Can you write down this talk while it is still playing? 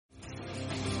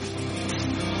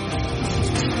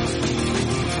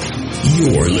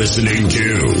You're listening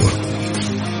to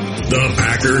the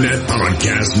Packernet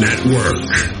Podcast Network.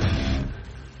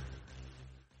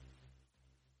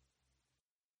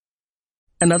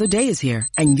 Another day is here,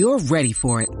 and you're ready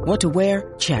for it. What to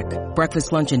wear? Check.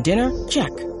 Breakfast, lunch, and dinner?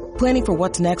 Check. Planning for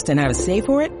what's next and how to save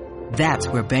for it? That's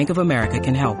where Bank of America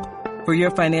can help. For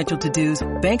your financial to-dos,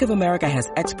 Bank of America has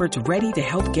experts ready to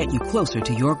help get you closer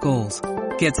to your goals.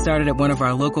 Get started at one of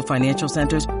our local financial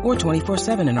centers or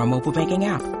 24/7 in our mobile banking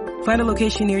app. Find a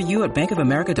location near you at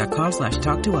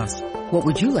bankofamerica.com/talktous. What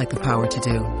would you like the power to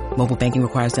do? Mobile banking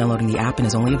requires downloading the app and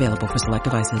is only available for select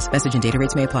devices. Message and data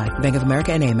rates may apply. Bank of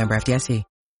America N.A., member FDIC.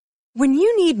 When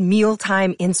you need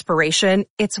mealtime inspiration,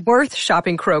 it's worth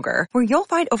shopping Kroger, where you'll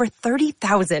find over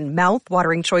 30,000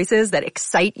 mouth-watering choices that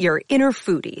excite your inner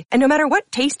foodie. And no matter what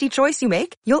tasty choice you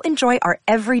make, you'll enjoy our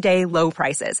everyday low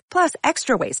prices, plus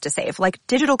extra ways to save, like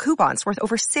digital coupons worth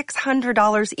over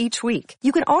 $600 each week.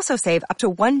 You can also save up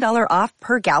to $1 off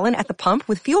per gallon at the pump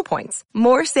with fuel points.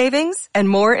 More savings and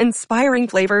more inspiring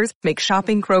flavors make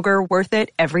shopping Kroger worth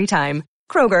it every time.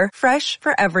 Kroger, fresh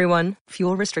for everyone.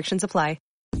 Fuel restrictions apply.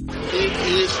 It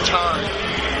is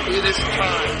time. It is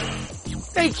time.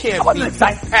 They can't beat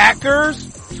the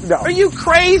Packers. No. Are you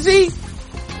crazy?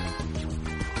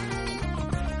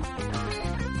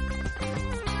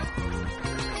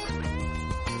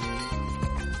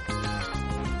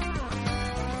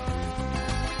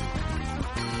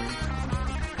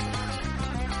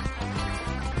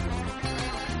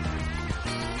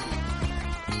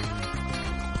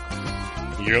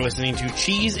 You're listening to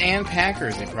Cheese and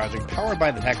Packers, a project powered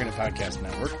by the Packernet Podcast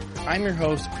Network. I'm your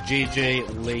host,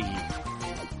 JJ Leahy.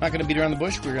 Not going to beat around the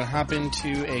bush. We're going to hop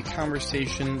into a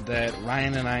conversation that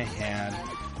Ryan and I had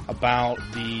about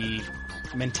the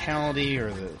mentality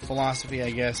or the philosophy,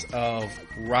 I guess, of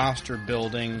roster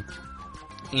building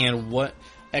and what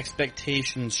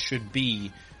expectations should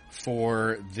be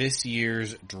for this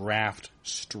year's draft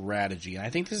strategy. And I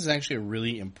think this is actually a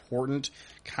really important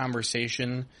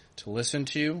conversation to listen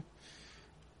to.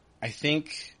 I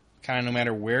think kind of no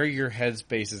matter where your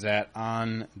headspace is at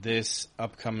on this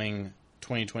upcoming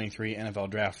 2023 NFL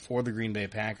draft for the Green Bay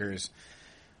Packers,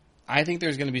 I think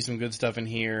there's going to be some good stuff in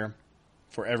here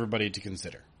for everybody to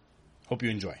consider. Hope you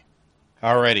enjoy.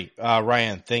 Alrighty.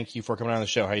 Ryan, thank you for coming on the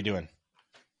show. How you doing?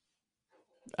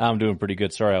 I'm doing pretty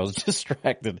good. Sorry, I was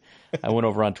distracted. I went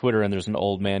over on Twitter and there's an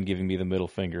old man giving me the middle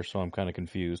finger, so I'm kind of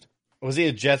confused. Was he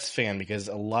a Jets fan? Because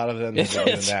a lot of them have been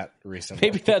doing that recently.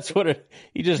 Maybe that's what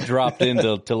he just dropped in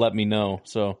to let me know.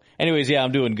 So anyways, yeah,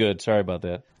 I'm doing good. Sorry about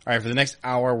that. All right, for the next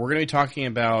hour, we're going to be talking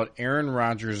about Aaron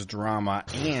Rodgers' drama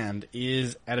and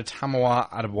is Adetomiwa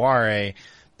Adebawore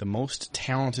the most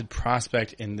talented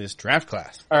prospect in this draft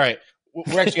class? All right, what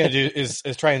we're actually going to do is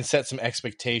try and set some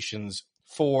expectations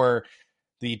for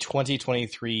the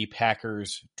 2023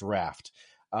 Packers draft,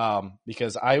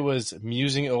 because I was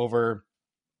musing over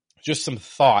just some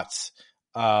thoughts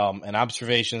and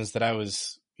observations that I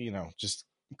was, just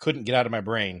couldn't get out of my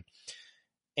brain,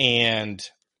 and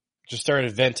just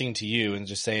started venting to you and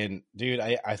just saying, dude,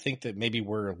 I think that maybe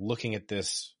we're looking at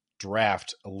this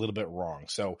draft a little bit wrong.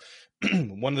 So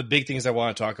one of the big things I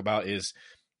want to talk about is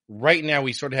right now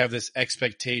we sort of have this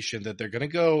expectation that they're going to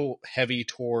go heavy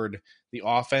toward the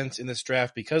offense in this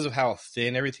draft because of how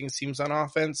thin everything seems on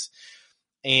offense.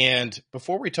 And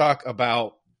before we talk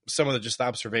about some of the just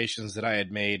observations that I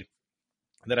had made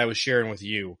that I was sharing with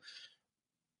you,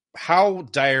 how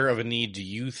dire of a need do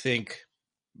you think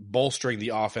bolstering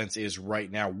the offense is right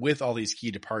now with all these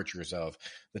key departures of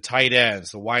the tight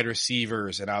ends, the wide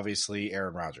receivers, and obviously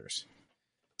Aaron Rodgers?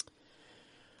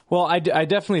 Well, I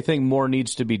definitely think more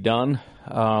needs to be done.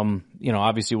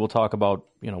 Obviously we'll talk about,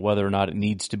 whether or not it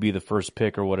needs to be the first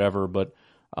pick or whatever, but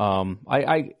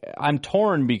I'm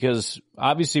torn because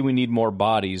obviously we need more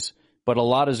bodies, but a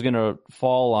lot is going to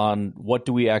fall on what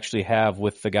do we actually have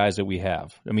with the guys that we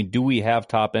have. I mean, do we have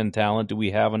top-end talent? Do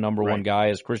we have a number one guy?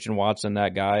 Is Christian Watson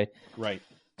that guy? Right.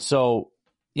 So,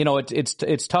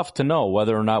 it's tough to know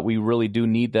whether or not we really do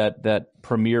need that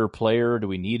premier player. Do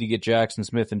we need to get Jackson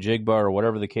Smith and Jigba or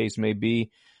whatever the case may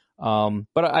be?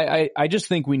 But I just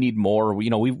think we need more.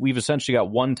 We've essentially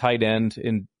got one tight end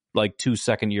in like 2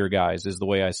 second-year guys is the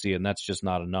way I see it, and that's just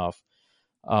not enough.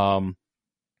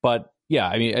 But yeah,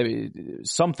 I mean,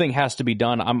 something has to be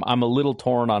done. I'm a little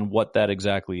torn on what that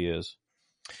exactly is.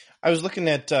 I was looking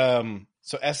at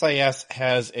so SIS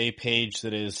has a page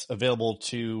that is available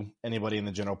to anybody in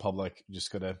the general public.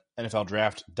 Just go to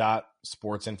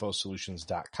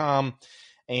nfldraft.sportsinfosolutions.com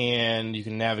and you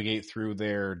can navigate through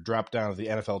their drop down of the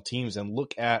NFL teams and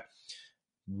look at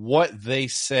what they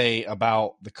say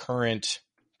about the current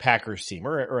Packers team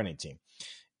or any team.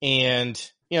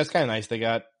 And, it's kind of nice. They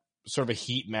got sort of a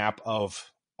heat map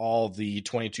of all the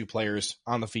 22 players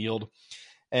on the field,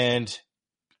 and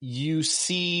you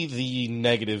see the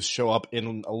negatives show up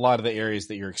in a lot of the areas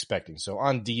that you're expecting. So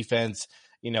on defense,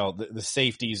 the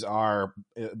safeties are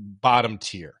bottom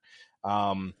tier.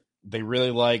 They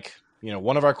really like,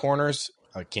 one of our corners.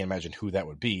 I can't imagine who that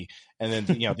would be. And then,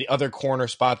 the other corner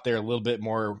spot there, a little bit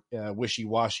more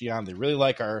wishy-washy on. They really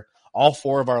like all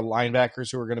four of our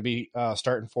linebackers who are going to be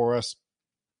starting for us.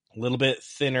 A little bit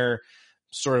thinner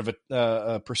sort of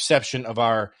a perception of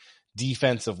our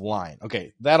defensive line.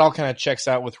 Okay, that all kind of checks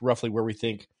out with roughly where we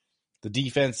think the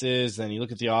defense is. Then you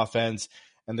look at the offense,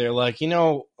 and they're like,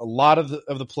 a lot of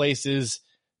the places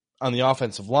on the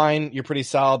offensive line, you're pretty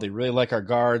solid. They really like our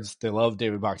guards. They love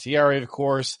David Bakhtiari, of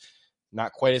course.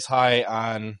 Not quite as high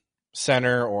on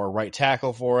center or right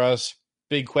tackle for us.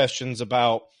 Big questions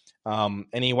about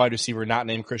any wide receiver not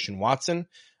named Christian Watson.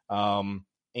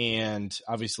 And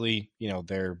obviously,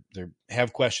 they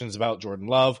have questions about Jordan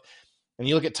Love. And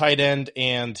you look at tight end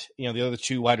and, the other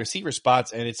two wide receiver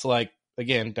spots, and it's like,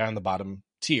 again, down the bottom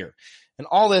tier. And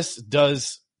all this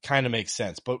does kind of make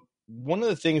sense. But one of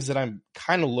the things that I'm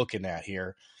kind of looking at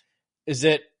here is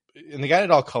that, and they got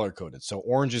it all color-coded, so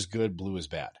orange is good, blue is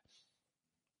bad.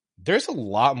 There's a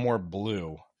lot more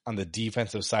blue on the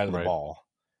defensive side of the ball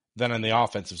than on the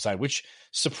offensive side, which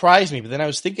surprised me. But then I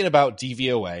was thinking about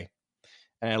DVOA,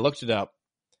 and I looked it up,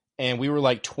 and we were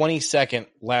like 22nd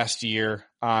last year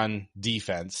on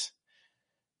defense.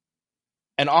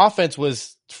 And offense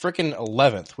was freaking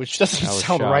 11th, which doesn't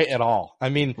sound right at all. I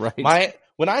mean,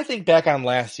 when I think back on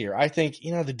last year, I think,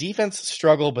 the defense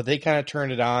struggled, but they kind of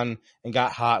turned it on and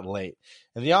got hot late.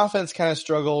 And the offense kind of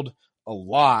struggled a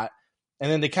lot,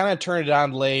 and then they kind of turned it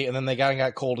on late, and then they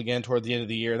got cold again toward the end of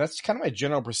the year. That's kind of my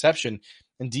general perception.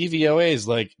 And DVOA is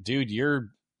like, dude,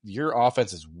 your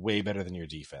offense is way better than your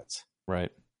defense.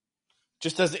 Right.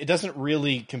 It doesn't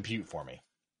really compute for me.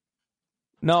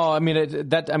 No, I mean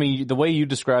the way you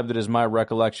described it is my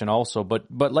recollection also, but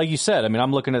like you said, I mean,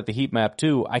 I'm looking at the heat map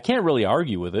too. I can't really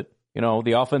argue with it.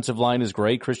 The offensive line is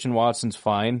great. Christian Watson's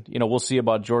fine. We'll see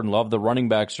about Jordan Love. The running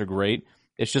backs are great.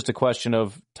 It's just a question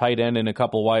of tight end and a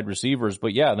couple wide receivers.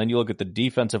 But yeah, then you look at the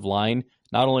defensive line.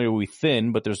 Not only are we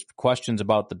thin, but there's questions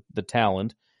about the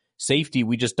talent. Safety,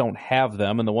 we just don't have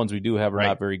them, and the ones we do have are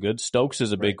not very good. Stokes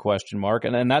is a big question mark,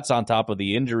 and that's on top of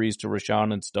the injuries to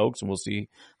Rashawn and Stokes, and we'll see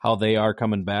how they are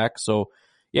coming back. So,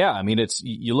 yeah, I mean,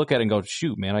 you look at it and go,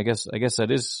 shoot, man, I guess that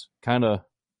is kind of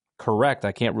correct.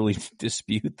 I can't really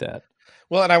dispute that.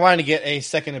 Well, and I wanted to get a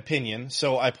second opinion,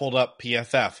 so I pulled up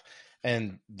PFF,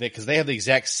 and because they have the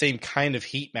exact same kind of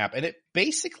heat map, and it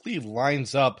basically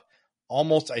lines up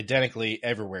almost identically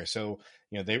everywhere. So,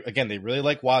 they really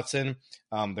like Watson.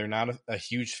 They're not a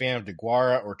huge fan of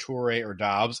DeGuara or Toure or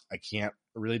Dobbs. I can't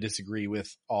really disagree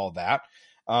with all that.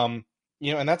 And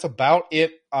that's about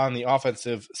it on the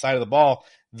offensive side of the ball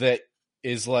that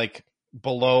is like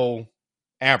below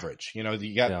average.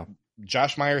 You got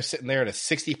Josh Myers sitting there at a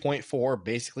 60.4,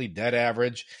 basically dead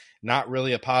average, not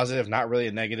really a positive, not really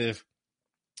a negative.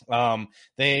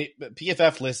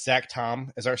 PFF lists Zach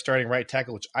Tom as our starting right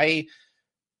tackle, which I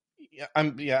feel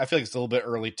like it's a little bit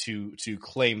early to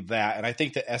claim that, and I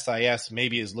think that SIS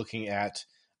maybe is looking at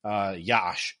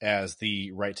Yash as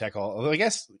the right tackle. Although I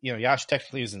guess Yash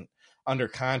technically isn't under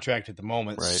contract at the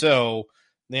moment, so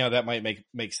that might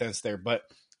make sense there. But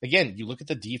again, you look at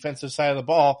the defensive side of the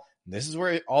ball. And this is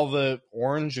where all the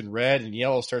orange and red and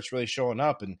yellow starts really showing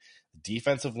up, and the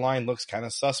defensive line looks kind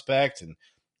of suspect, and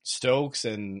Stokes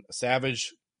and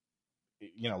Savage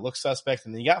looks suspect.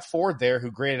 And then you got Ford there who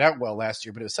graded out well last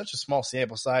year, but it was such a small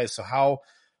sample size. So how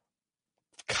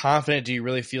confident do you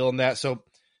really feel in that? So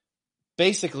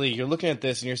basically you're looking at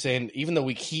this and you're saying, even though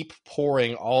we keep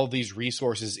pouring all of these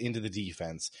resources into the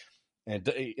defense and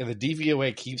the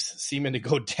DVOA keeps seeming to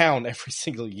go down every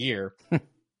single year,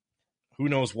 who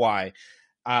knows why,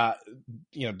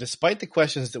 despite the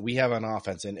questions that we have on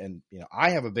offense, and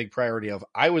I have a big priority of,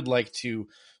 I would like to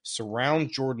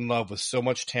surround Jordan Love with so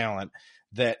much talent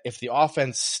that if the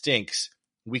offense stinks,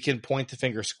 we can point the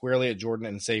finger squarely at Jordan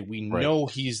and say, we know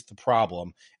he's the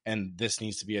problem and this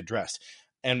needs to be addressed.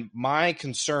 And my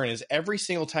concern is every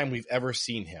single time we've ever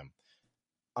seen him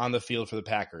on the field for the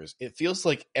Packers, it feels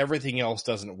like everything else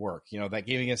doesn't work. That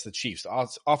game against the Chiefs, the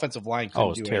offensive line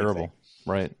couldn't do terrible. Anything.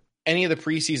 Right. Any of the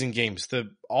preseason games,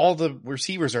 all the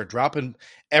receivers are dropping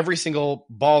every single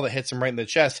ball that hits them right in the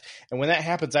chest. And when that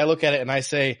happens, I look at it and I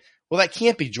say, well, that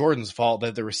can't be Jordan's fault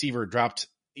that the receiver dropped,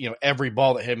 every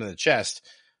ball that hit him in the chest.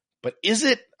 But is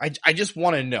it? I just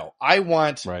want to know. I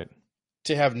want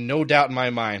to have no doubt in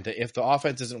my mind that if the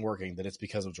offense isn't working, that it's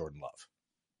because of Jordan Love.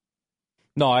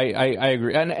 No, I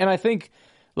agree. And I think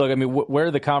look, I mean,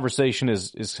 where the conversation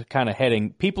is kind of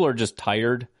heading, people are just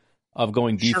tired of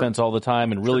going defense all the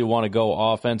time and really want to go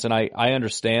offense. And I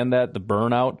understand that, the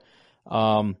burnout.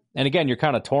 And again, you're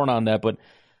kind of torn on that, but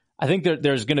I think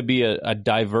there's going to be a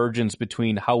divergence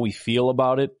between how we feel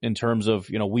about it in terms of,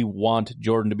 we want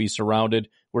Jordan to be surrounded.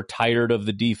 We're tired of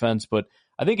the defense, but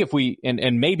I think if we,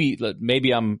 and maybe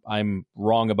I'm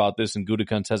wrong about this, and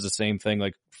Gutekunst has the same thing,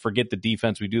 like, forget the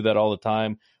defense. We do that all the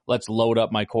time. Let's load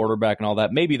up my quarterback and all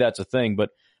that. Maybe that's a thing, but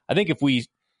I think if we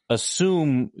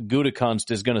assume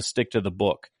Gutekunst is going to stick to the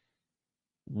book,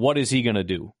 what is he going to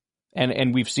do?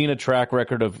 And we've seen a track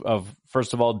record of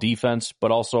first of all, defense,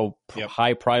 but also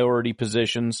high priority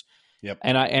positions. Yep.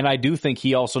 And I do think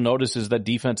he also notices that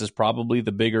defense is probably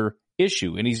the bigger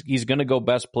issue, and he's going to go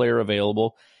best player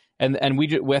available. And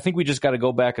I think we just got to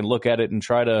go back and look at it and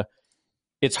try to.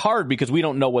 It's hard because we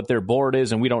don't know what their board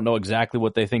is, and we don't know exactly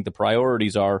what they think the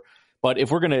priorities are. But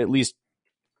if we're going to at least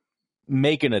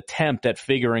make an attempt at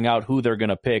figuring out who they're going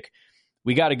to pick,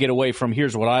 we got to get away from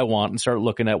here's what I want and start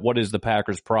looking at what is the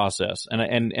Packers process.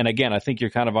 And again, I think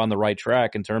you're kind of on the right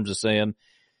track in terms of saying,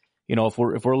 if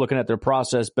we're looking at their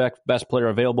process, best player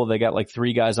available, they got like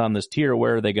 3 guys on this tier.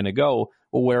 Where are they going to go?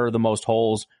 Well, where are the most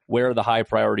holes? Where are the high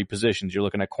priority positions? You're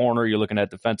looking at corner. You're looking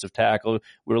at defensive tackle.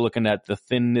 We're looking at the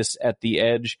thinness at the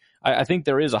edge. I think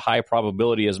there is a high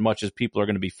probability, as much as people are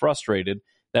going to be frustrated,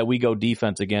 that we go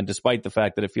defense again, despite the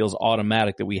fact that it feels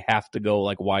automatic that we have to go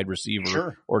like wide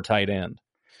receiver or tight end.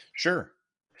 Sure.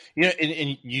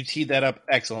 And you teed that up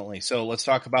excellently. So let's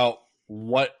talk about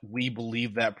what we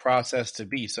believe that process to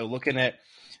be. So looking at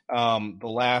the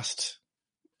last,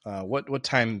 what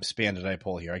time span did I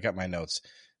pull here? I got my notes.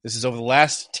 This is over the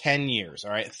last 10 years.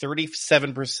 All right.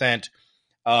 37%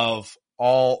 of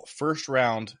all first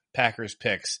round Packers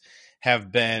picks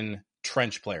have been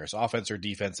trench players, offense or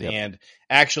defense. Yep. And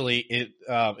actually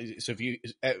so if you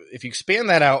expand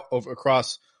that out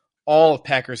across all of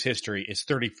Packers history, it's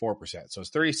 34%. So it's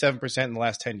 37% in the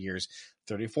last 10 years,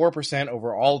 34%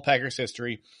 over all of Packers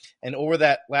history. And over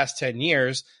that last 10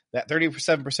 years, that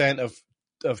 37%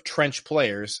 of trench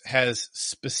players has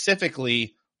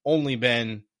specifically only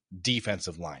been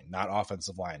defensive line, not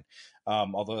offensive line.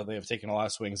 Although they have taken a lot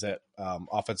of swings at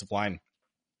offensive line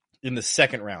in the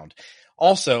second round.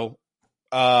 Also,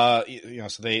 so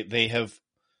they have,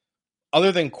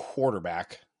 other than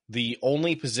quarterback, the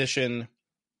only position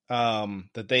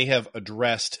that they have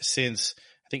addressed since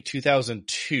I think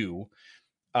 2002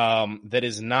 that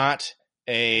is not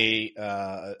a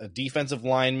defensive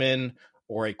lineman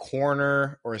or a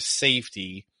corner or a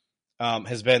safety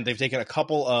has been, they've taken a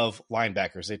couple of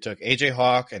linebackers. They took AJ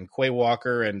Hawk and Quay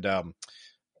Walker and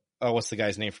what's the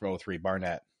guy's name from 03?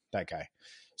 Barnett, that guy.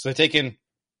 So they've taken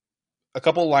a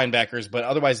couple of linebackers, but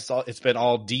otherwise it's been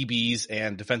all DBs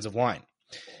and defensive line.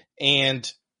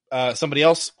 And somebody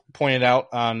else pointed out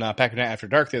on Packernet After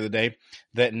Dark the other day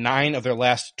that 9 of their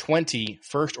last 20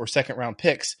 first or second round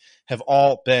picks have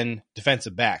all been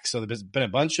defensive backs. So there's been a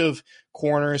bunch of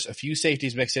corners, a few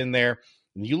safeties mixed in there.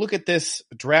 When you look at this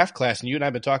draft class, and you and I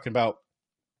have been talking about,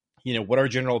 what our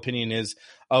general opinion is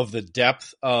of the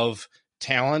depth of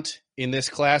talent in this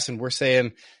class, and we're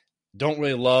saying don't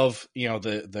really love,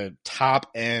 the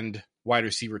top end wide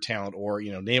receiver talent, or,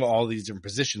 name all these different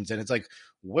positions. And it's like,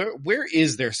 where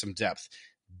is there some depth?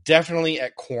 Definitely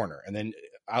at corner. And then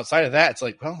outside of that, it's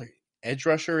like, well, edge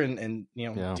rusher and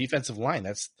defensive line.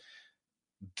 That's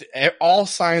all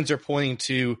signs are pointing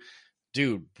to,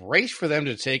 dude, brace for them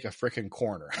to take a freaking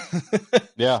corner.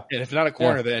 Yeah. And if not a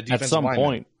corner, then a defensive at some lineman.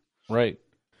 point. Right.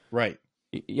 Right.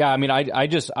 Yeah. I mean, I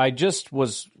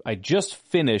just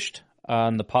finished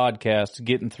on the podcast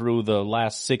getting through the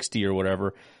last 60 or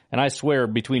whatever. And I swear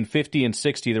between 50 and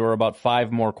 60, there were about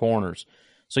 5 more corners.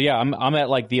 So yeah, I'm at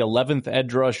like the 11th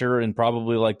edge rusher and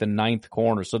probably like the 9th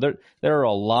corner. So there are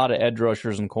a lot of edge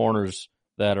rushers and corners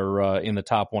that are in the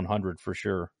top 100 for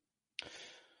sure.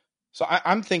 So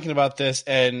I'm thinking about this,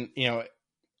 and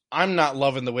I'm not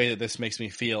loving the way that this makes me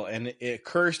feel. And it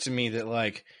occurs to me that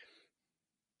like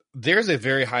there's a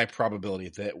very high probability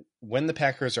that when the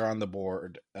Packers are on the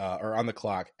board or on the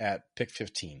clock at pick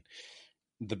 15,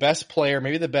 the best player,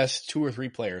 maybe the best 2 or 3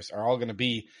 players, are all going to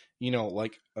be,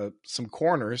 like some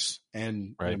corners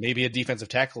and maybe a defensive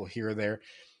tackle here or there.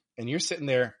 And you're sitting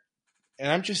there,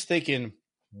 and I'm just thinking,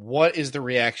 what is the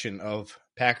reaction of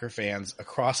Packer fans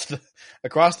across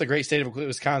the great state of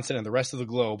Wisconsin and the rest of the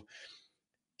globe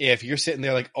if you're sitting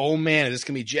there like, oh man, is this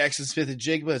going to be Jackson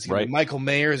Smith-Njigba? Is it going to be Michael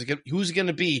Mayer? Who's it going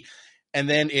to be? And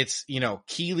then it's,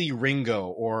 Keely Ringo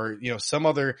or, some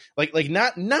other, like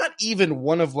not even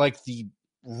one of like the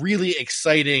really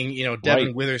exciting,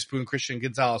 Devin Witherspoon, Christian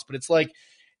Gonzalez, but it's like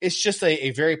it's just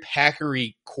a very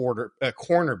Packery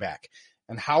cornerback.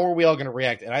 And how are we all going to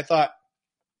react? And I thought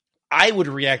I would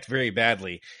react very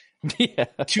badly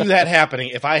to that happening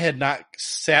if I had not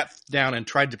sat down and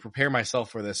tried to prepare myself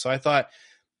for this. So I thought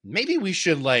maybe we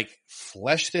should like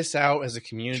flesh this out as a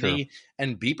community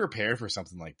and be prepared for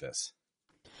something like this.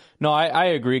 No, I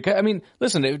agree. I mean,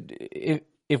 listen,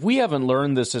 if we haven't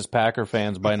learned this as Packer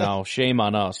fans by now, shame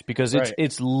on us, because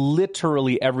it's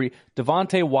literally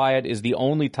Devontae Wyatt is the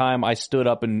only time I stood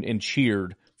up and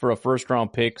cheered for a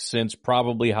first-round pick since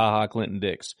probably HaHa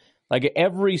Clinton-Dix. Like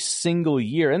every single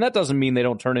year, and that doesn't mean they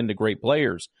don't turn into great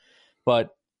players, but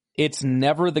it's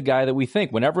never the guy that we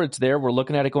think. Whenever it's there, we're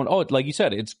looking at it going, oh, like you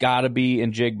said, it's got to be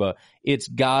Njigba. It's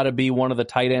got to be one of the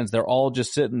tight ends. They're all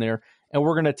just sitting there. And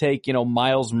we're going to take,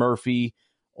 Miles Murphy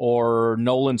or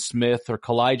Nolan Smith or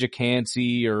Kalijah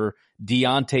Kancey or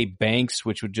Deonte Banks,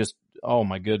 which would just, oh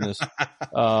my goodness.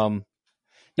 I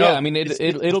mean,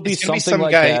 it'll be something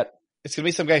like that. It's going to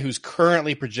be some guy who's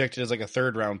currently projected as like a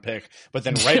 3rd round pick, but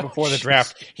then right before the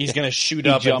draft, he's going to shoot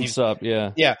up. Jumps up,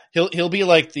 yeah. Yeah, he'll be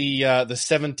like the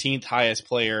 17th highest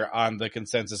player on the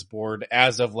consensus board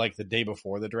as of like the day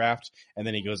before the draft, and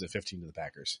then he goes at 15 to the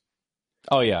Packers.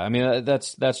 Oh yeah, I mean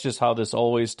that's just how this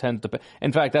always tends to.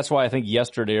 In fact, that's why I think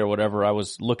yesterday or whatever I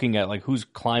was looking at like who's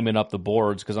climbing up the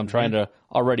boards because I'm trying to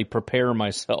already prepare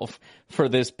myself for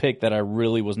this pick that I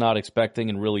really was not expecting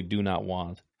and really do not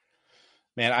want.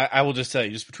 Man, I will just tell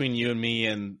you, just between you and me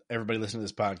and everybody listening to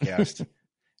this podcast,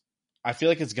 I feel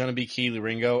like it's going to be Kelee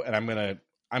Ringo, and I'm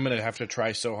gonna have to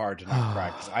try so hard to not cry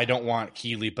because I don't want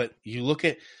Kelee. But you look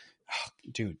at,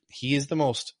 dude, he is the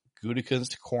most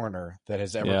Gutekunst corner that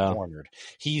has ever cornered.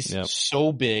 He's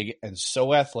so big and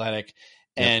so athletic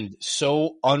and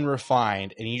so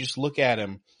unrefined, and you just look at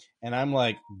him, and I'm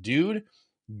like, dude.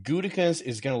 Gutekunst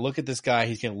is going to look at this guy.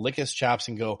 He's going to lick his chops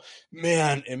and go,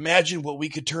 man, imagine what we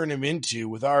could turn him into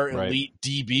with our elite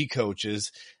DB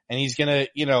coaches. And he's going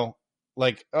to,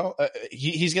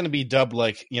 he's going to be dubbed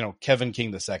like, Kevin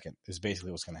King II is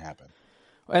basically what's going to happen.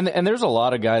 And there's a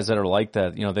lot of guys that are like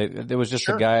that. There was just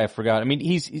a guy I forgot. I mean,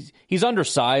 he's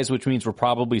undersized, which means we're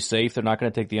probably safe. They're not going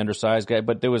to take the undersized guy.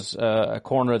 But there was a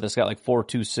corner that's got like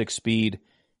 4.26 speed,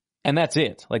 and that's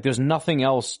it. Like there's nothing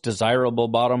else desirable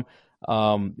about him.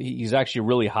 He's actually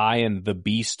really high in the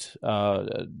Beast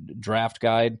draft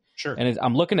guide. Sure. And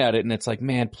I'm looking at it and it's like,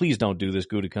 man, please don't do this,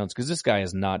 Gutekunst, because this guy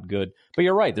is not good. But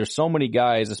you're right. There's so many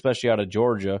guys, especially out of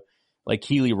Georgia, like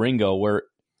Kelee Ringo, where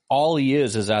all he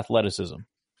is athleticism.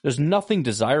 There's nothing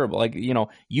desirable. Like,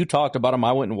 you talked about him.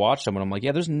 I went and watched him and I'm like,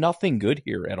 yeah, there's nothing good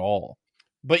here at all.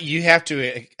 But you have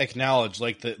to acknowledge,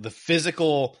 like, the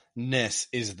physicalness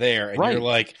is there. And you're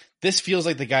like, this feels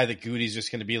like the guy that Goody's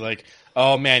just going to be like,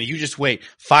 oh, man, you just wait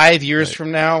 5 years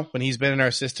from now when he's been in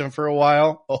our system for a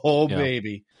while. Oh,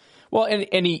 baby. Well,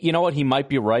 and he, you know what? He might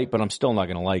be right, but I'm still not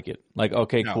going to like it. Like,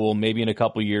 okay, cool. Maybe in a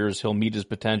couple of years he'll meet his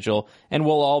potential and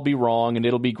we'll all be wrong and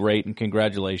it'll be great and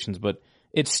congratulations. But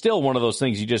it's still one of those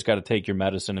things you just got to take your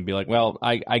medicine and be like, well,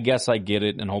 I guess I get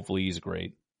it and hopefully he's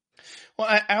great. Well,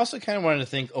 I also kind of wanted to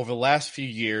think over the last few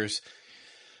years,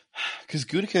 because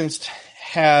Gutekunst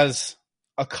has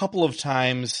a couple of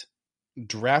times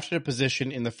drafted a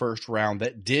position in the first round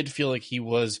that did feel like he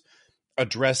was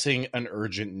addressing an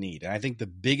urgent need. And I think the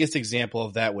biggest example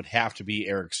of that would have to be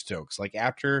Eric Stokes. Like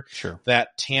after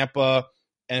that Tampa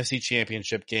NFC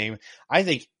Championship game, I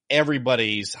think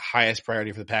everybody's highest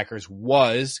priority for the Packers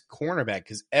was cornerback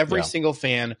because every single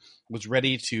fan was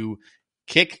ready to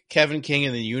kick Kevin King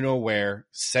in the you-know-where,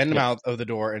 send him out of the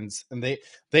door, and they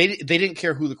didn't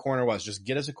care who the corner was. Just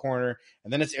get us a corner,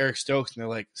 and then it's Eric Stokes, and they're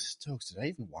like, Stokes, did I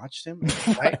even watch him?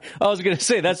 I was going to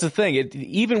say, that's the thing.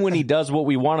 Even when he does what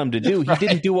we want him to do, he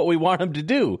didn't do what we want him to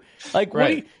do. Like,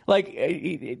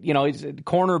 it's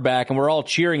cornerback, and we're all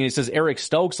cheering, and he says Eric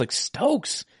Stokes. Like,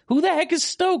 Stokes? Who the heck is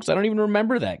Stokes? I don't even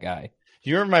remember that guy.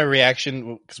 You remember my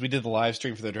reaction because we did the live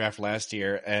stream for the draft last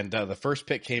year, and the first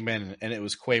pick came in, and it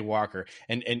was Quay Walker,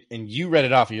 and you read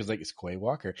it off. And he was like, "It's Quay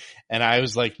Walker," and I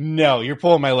was like, "No, you're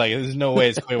pulling my leg. There's no way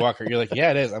it's Quay Walker." You're like, "Yeah,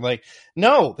 it is." I'm like,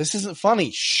 "No, this isn't funny.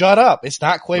 Shut up. It's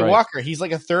not Quay Walker. He's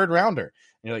like a third rounder."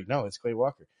 And you're like, "No, it's Quay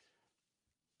Walker."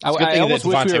 I almost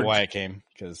wish Wyatt came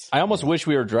because I almost wish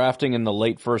we were drafting in the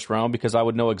late first round because I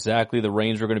would know exactly the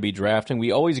range we're going to be drafting.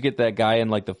 We always get that guy in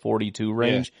like the 42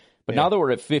 range. Yeah. But now that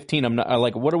we're at 15, I'm not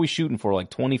like, what are we shooting for? Like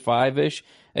 25-ish?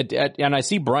 And I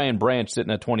see Brian Branch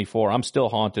sitting at 24. I'm still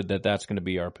haunted that that's going to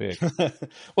be our pick.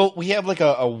 Well, we have like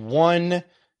a 1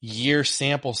 year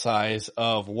sample size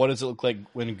of what does it look like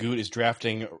when Goot is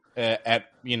drafting at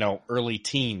early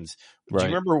teens. Do you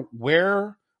remember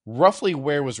roughly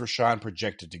where was Rashawn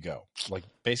projected to go? Like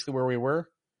basically where we were?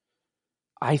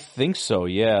 I think so.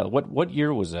 Yeah. What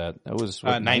year was that? That was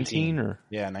what, 19 or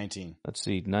 19. Let's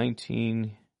see,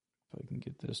 19. If I can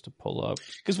get this to pull up.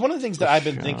 Because one of the things that I've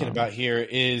been thinking about here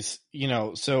is,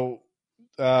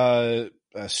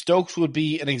 Stokes would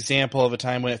be an example of a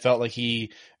time when it felt like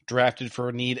he drafted for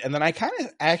a need. And then I kind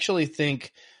of actually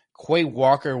think Quay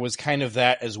Walker was kind of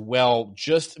that as well,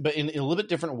 but in a little bit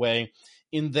different way,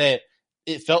 in that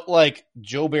it felt like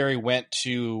Joe Barry went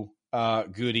to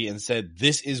Goody and said,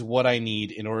 this is what I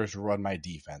need in order to run my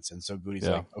defense. And so Goody's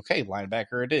like, okay,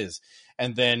 linebacker it is.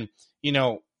 And then,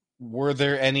 were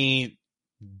there any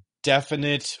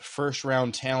definite first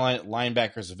round talent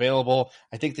linebackers available?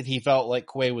 I think that he felt like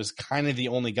Quay was kind of the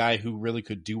only guy who really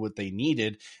could do what they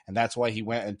needed. And that's why he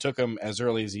went and took him as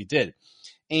early as he did.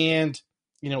 And,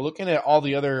 looking at all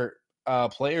the other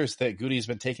players that Goody's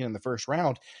been taking in the first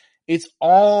round, it's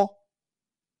all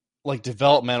like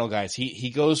developmental guys.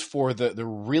 He goes for the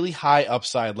really high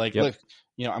upside. Like, look,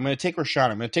 I'm going to take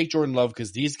Rashaan. I'm going to take Jordan Love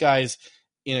because these guys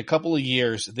in a couple of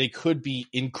years, they could be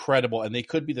incredible and they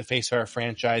could be the face of our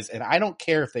franchise. And I don't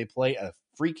care if they play a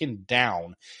freaking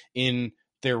down in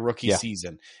their rookie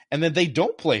season. And then they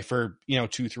don't play for,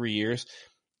 2-3 years.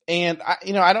 And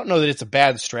I don't know that it's a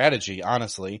bad strategy,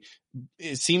 honestly.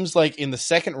 It seems like in the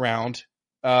second round,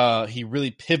 he really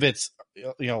pivots,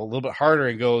 a little bit harder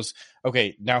and goes,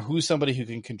 okay, now who's somebody who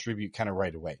can contribute kind of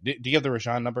right away? Do you have the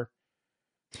Rashaan number?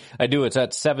 I do. It's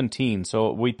at 17.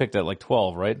 So we picked at like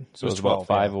 12, right? So it was 12, about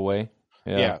 5 away.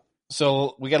 Yeah.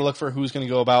 So we got to look for who's going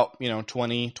to go about,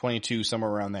 20, 22,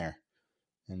 somewhere around there.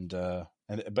 And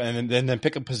then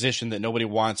pick a position that nobody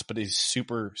wants, but is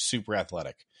super, super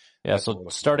athletic. Yeah. That's so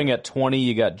starting at 20,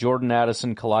 you got Jordan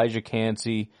Addison, Kalijah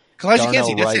Kancey. Kalijah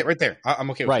Kancey, that's it right there.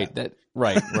 I'm okay with that.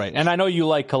 Right. And I know you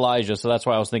like Kalijah, so that's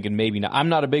why I was thinking maybe not. I'm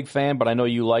not a big fan, but I know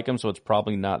you like him, so it's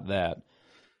probably not that.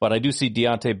 But I do see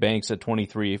Deonte Banks at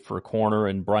 23 for a corner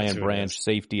and Brian Branch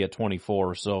safety at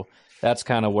 24. So that's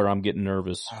kind of where I'm getting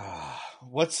nervous.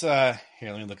 Here,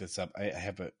 let me look this up. I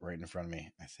have it right in front of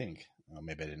me, I think. Oh,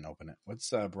 maybe I didn't open it.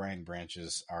 What's Brian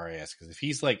Branch's RAS? Because if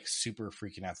he's like super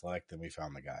freaking athletic, then we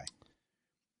found the guy.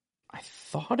 I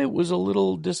thought it was a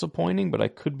little disappointing, but I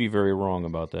could be very wrong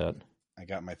about that. I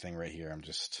got my thing right here. I'm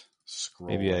just scrolling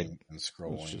Maybe I and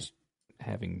scrolling. was just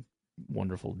having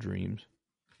wonderful dreams.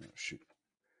 Oh, shoot.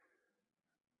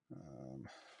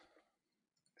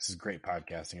 This is great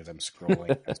podcasting as I'm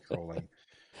scrolling and scrolling.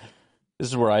 This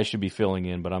is where I should be filling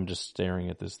in, but I'm just staring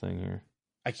at this thing here.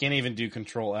 I can't even do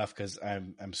Control F because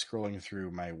I'm scrolling through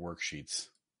my worksheets,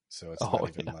 so it's not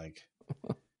even like.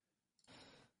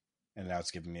 And now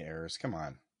it's giving me errors. Come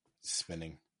on, it's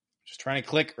spinning. Just trying to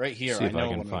click right here. See if I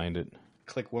can find it.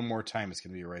 Click one more time, it's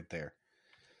going to be right there.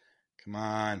 Come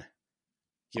on,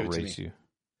 give it to me. You.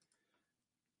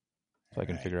 If I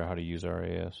can figure out how to use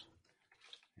RAS.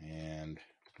 And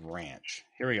Branch.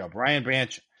 Here we go. Brian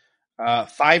Branch,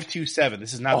 527.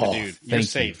 This is not the dude. You're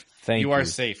safe. You are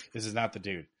safe. This is not the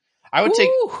dude. I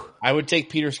would take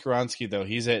Peter Skoronski though.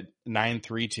 He's at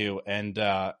 932, and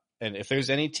if there's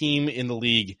any team in the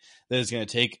league that is going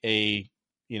to take a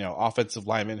offensive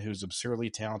lineman who's absurdly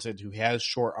talented, who has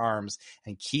short arms,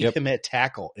 and keep him at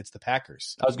tackle, it's the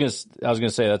Packers. I was gonna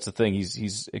say that's the thing.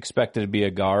 He's expected to be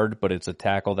a guard, but it's a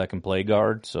tackle that can play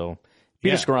guard. So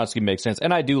Peter Skoronski makes sense,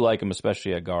 and I do like him,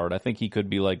 especially at guard. I think he could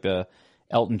be like the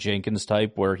Elton Jenkins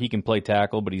type, where he can play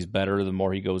tackle, but he's better the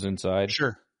more he goes inside.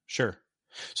 Sure.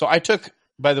 So I took,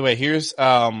 by the way, here's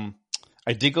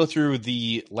I did go through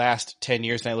the last 10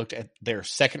 years and I looked at their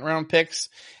second round picks,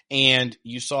 and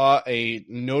you saw a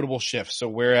notable shift. So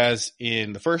whereas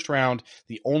in the first round,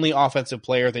 the only offensive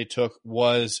player they took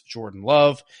was Jordan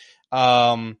Love,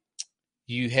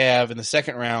 you have in the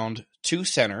second round 2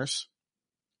 centers,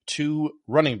 2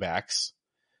 running backs,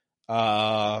 2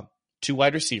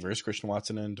 wide receivers, Christian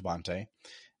Watson and Devontae,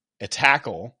 a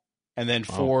tackle, and then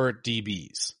 4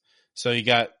 DBs. So you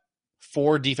got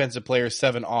 4 defensive players,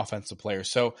 7 offensive players.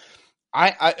 So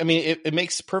I mean, it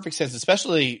makes perfect sense,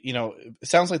 especially, it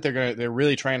sounds like they're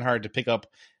really trying hard to pick up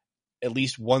at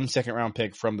least 1 second round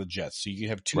pick from the Jets. So you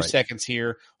have 2 seconds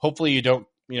here. Hopefully you don't,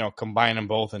 combine them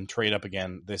both and trade up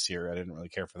again this year. I didn't really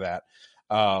care for that.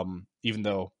 Even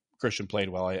though Christian played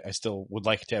well, I still would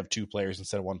like to have 2 players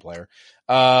instead of 1 player.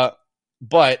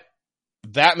 But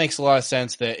that makes a lot of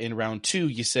sense that in round 2,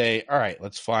 you say, all right,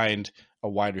 let's find a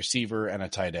wide receiver and a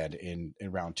tight end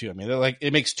in round 2. I mean,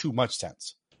 it makes too much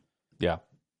sense. Yeah.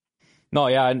 No,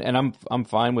 yeah, and I'm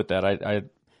fine with that.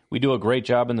 We do a great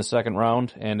job in the second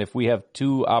round, and if we have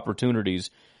 2 opportunities,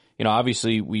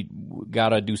 obviously we got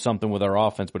to do something with our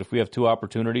offense, but if we have 2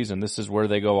 opportunities and this is where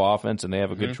they go offense and they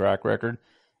have a good track record,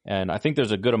 And I think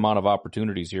there's a good amount of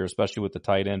opportunities here, especially with the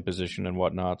tight end position and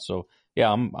whatnot. So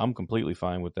yeah, I'm completely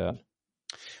fine with that.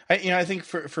 I think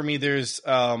for me, there's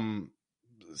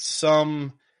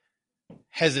some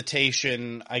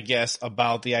hesitation, I guess,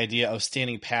 about the idea of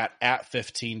standing pat at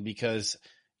 15 because,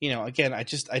 again,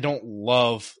 I don't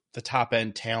love the top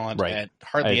end talent at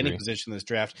hardly any position in this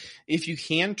draft. If you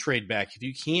can trade back, if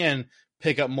you can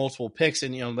pick up multiple picks,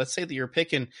 and let's say that you're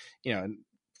picking,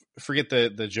 forget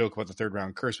the joke about the third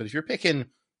round curse, but if you're picking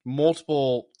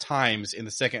multiple times in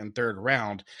the second and third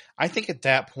round, I think at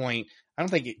that point, I don't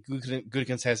think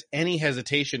Gutekunst has any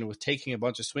hesitation with taking a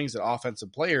bunch of swings at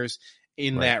offensive players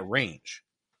in that range.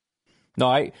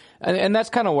 No, and that's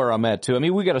kind of where I'm at too. I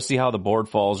mean, we got to see how the board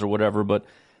falls or whatever, but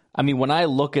I mean, when I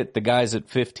look at the guys at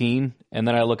 15 and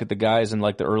then I look at the guys in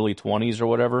like the early 20s or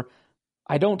whatever,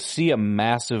 I don't see a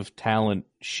massive talent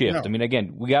shift. No. I mean,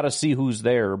 again, we got to see who's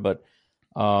there, but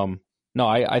no,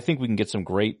 I think we can get some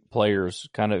great players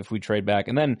kind of if we trade back.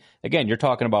 And then again, you're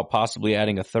talking about possibly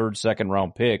adding a third, second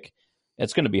round pick.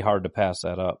 It's going to be hard to pass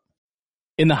that up.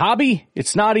 In the hobby,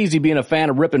 it's not easy being a fan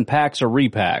of ripping packs or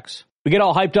repacks. We get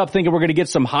all hyped up thinking we're going to get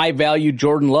some high-value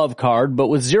Jordan Love card, but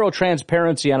with zero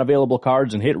transparency on available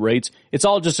cards and hit rates, it's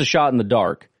all just a shot in the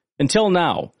dark. Until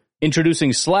now,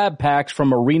 introducing slab packs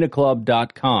from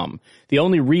arenaclub.com, the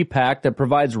only repack that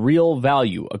provides real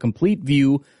value, a complete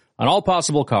view on all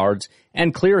possible cards,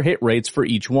 and clear hit rates for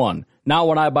each one. Now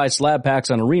when I buy slab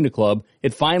packs on Arena Club,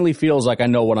 it finally feels like I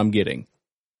know what I'm getting.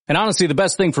 And honestly, the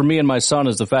best thing for me and my son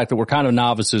is the fact that we're kind of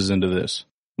novices into this.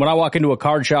 When I walk into a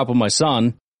card shop with my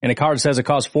son, and a card says it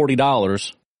costs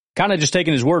 $40, kind of just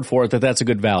taking his word for it that that's a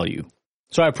good value.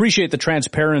 So I appreciate the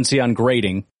transparency on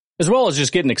grading, as well as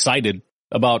just getting excited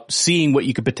about seeing what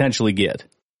you could potentially get.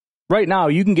 Right now,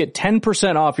 you can get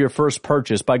 10% off your first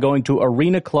purchase by going to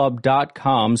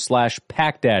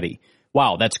arenaclub.com/packdaddy.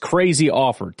 Wow, that's crazy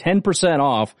offer. 10%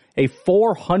 off a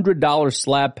 $400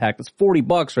 slab pack. That's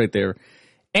 $40 right there.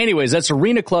 Anyways, that's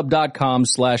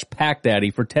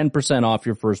arenaclub.com/packdaddy for 10% off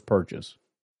your first purchase.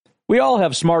 We all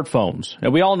have smartphones,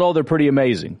 and we all know they're pretty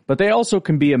amazing, but they also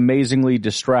can be amazingly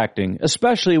distracting,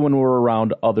 especially when we're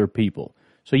around other people.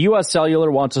 So US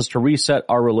Cellular wants us to reset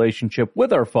our relationship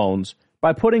with our phones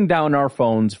by putting down our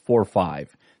phones for $5.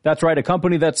 That's right, a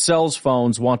company that sells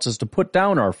phones wants us to put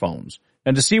down our phones.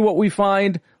 And to see what we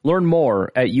find, learn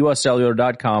more at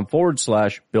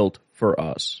uscellular.com/built for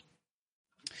us.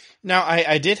 Now,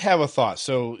 I did have a thought.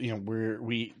 So,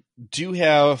 we do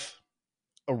have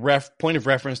a point of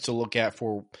reference to look at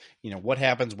for, what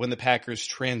happens when the Packers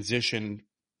transition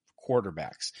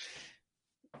quarterbacks.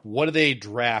 What do they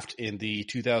draft in the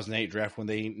 2008 draft when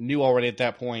they knew already at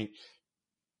that point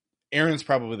Aaron's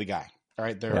probably the guy? All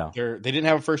right, they didn't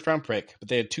have a first round pick, but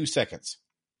they had 2 seconds.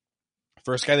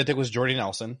 First guy they took was Jordy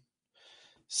Nelson.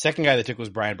 Second guy they took was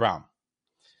Brian Brown.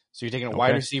 So you're taking a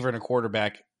wide receiver and a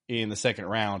quarterback in the second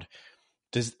round.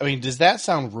 Does that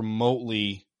sound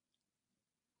remotely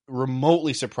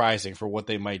surprising for what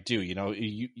they might do?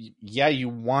 You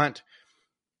want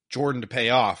Jordan to pay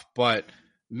off, but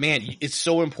man, it's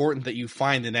so important that you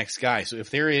find the next guy. So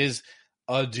if there is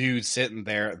a dude sitting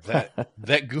there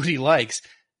that Goody likes,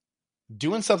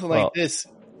 doing something like this,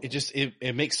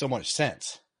 it makes so much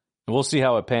sense. We'll see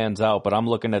how it pans out, but I'm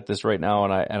looking at this right now,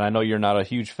 and I know you're not a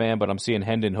huge fan, but I'm seeing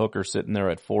Hendon Hooker sitting there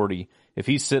at 40. If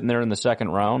he's sitting there in the second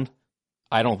round,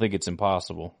 I don't think it's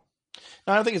impossible.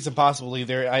 No, I don't think it's impossible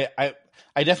either. I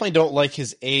definitely don't like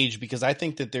his age because I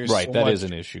think that there's that is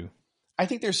an issue. I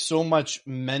think there's so much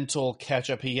mental catch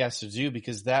up he has to do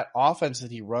because that offense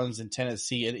that he runs in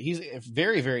Tennessee, and he's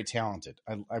very, very talented.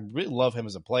 I really love him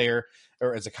as a player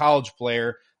or as a college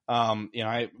player.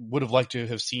 I would have liked to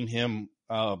have seen him,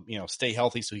 stay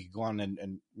healthy so he could go on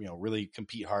and really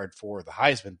compete hard for the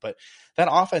Heisman. But that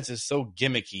offense is so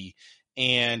gimmicky,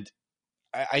 and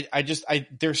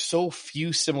there's so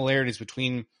few similarities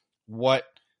between what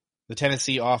the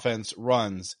Tennessee offense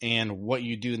runs and what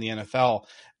you do in the NFL.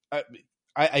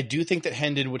 I do think that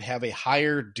Hendon would have a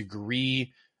higher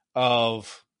degree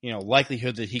of,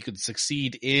 likelihood that he could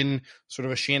succeed in sort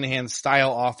of a Shanahan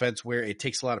style offense where it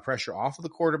takes a lot of pressure off of the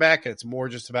quarterback. And it's more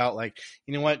just about like,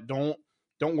 don't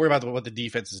worry about what the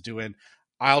defense is doing.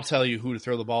 I'll tell you who to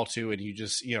throw the ball to, and you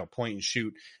just, point and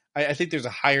shoot. I think there's a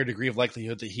higher degree of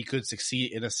likelihood that he could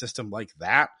succeed in a system like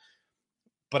that.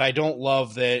 But I don't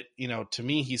love that, to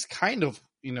me, he's kind of,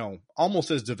 almost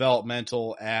as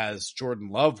developmental as Jordan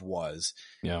Love was.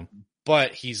 Yeah.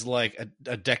 But he's like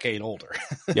a decade older.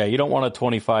 Yeah, you don't want a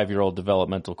 25-year-old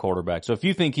developmental quarterback. So if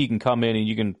you think he can come in and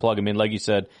you can plug him in, like you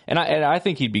said, and I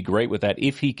think he'd be great with that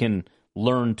if he can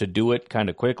learn to do it kind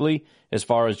of quickly as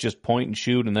far as just point and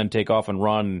shoot and then take off and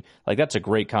run. Like, that's a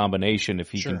great combination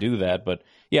if he can do that. But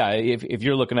yeah, if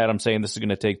you're looking at him saying this is going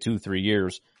to take 2-3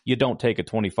 years, you don't take a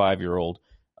 25-year-old.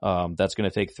 That's going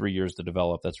to take 3 years to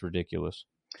develop. That's ridiculous.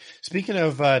 Speaking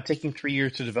of taking 3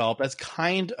 years to develop, that's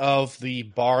kind of the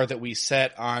bar that we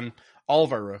set on all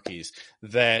of our rookies.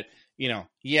 That,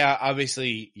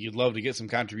 obviously you'd love to get some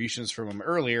contributions from them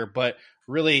earlier, but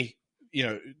really,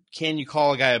 can you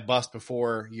call a guy a bust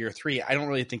before year 3? I don't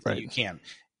really think that you can.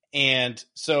 And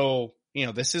so,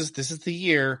 this is the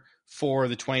year for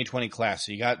the 2020 class.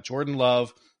 So you got Jordan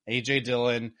Love, AJ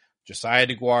Dillon, Josiah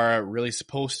DeGuara really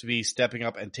supposed to be stepping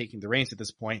up and taking the reins at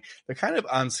this point. They're kind of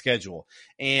on schedule.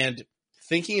 And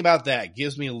thinking about that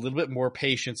gives me a little bit more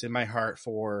patience in my heart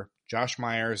for Josh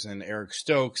Myers and Eric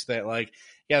Stokes that,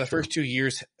 the first 2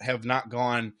 years have not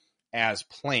gone as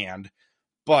planned.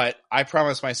 But I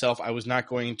promised myself I was not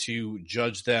going to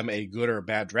judge them a good or a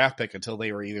bad draft pick until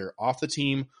they were either off the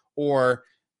team or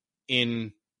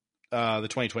in the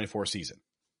 2024 season.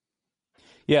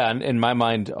 Yeah, and my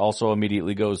mind also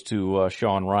immediately goes to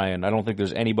Sean Ryan. I don't think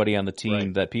there's anybody on the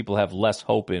team that people have less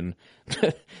hope in,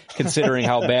 considering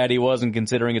how bad he was and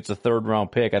considering it's a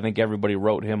third-round pick. I think everybody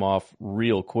wrote him off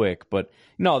real quick. But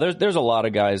no, there's a lot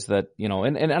of guys that,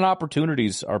 and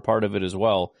opportunities are part of it as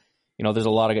well. There's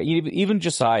a lot of guys, even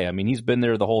Josiah. I mean, he's been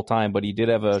there the whole time, but he did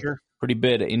have a pretty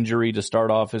big injury to start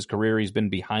off his career. He's been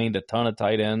behind a ton of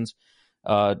tight ends,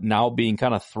 now being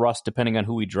kind of thrust, depending on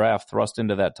who we draft, thrust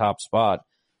into that top spot.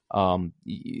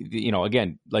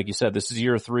 Again, like you said, this is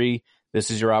year 3.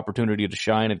 This is your opportunity to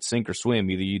shine at sink or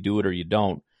swim. Either you do it or you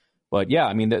don't. But yeah,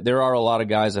 I mean, there are a lot of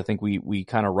guys I think we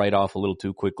kind of write off a little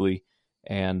too quickly.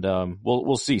 And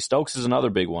we'll see. Stokes is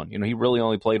another big one. He really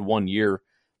only played 1 year,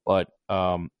 but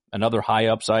another high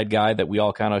upside guy that we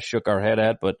all kind of shook our head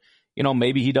at. But,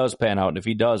 maybe he does pan out. And if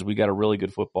he does, we got a really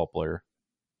good football player.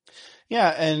 Yeah,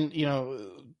 and,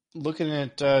 looking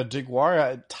at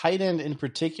DeGuara, tight end in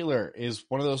particular is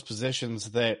one of those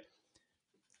positions that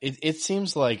it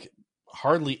seems like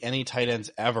hardly any tight ends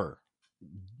ever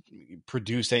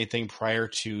produce anything prior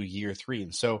to year 3.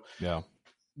 And so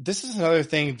this is another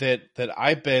thing that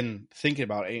I've been thinking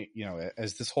about,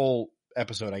 as this whole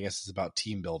episode, I guess, is about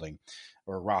team building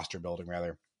or roster building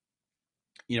rather.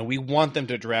 We want them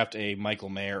to draft a Michael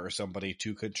Mayer or somebody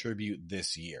to contribute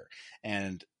this year.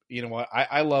 And you know what?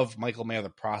 I love Michael Mayer, the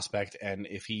prospect. And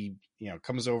if he,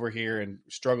 comes over here and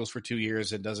struggles for 2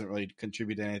 years and doesn't really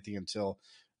contribute anything until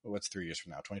what's 3 years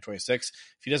from now, 2026,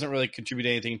 if he doesn't really contribute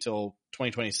anything until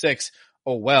 2026,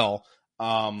 oh, well,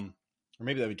 or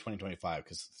maybe that'd be 2025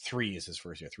 because 3 is his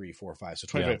first year, 3, 4, 5. So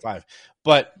 2025. Yeah.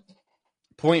 But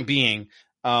point being,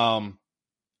 can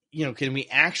we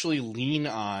actually lean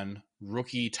on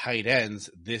rookie tight ends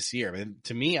this year? I mean,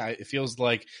 to me, it feels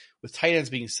like with tight ends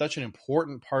being such an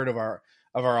important part of our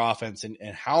offense and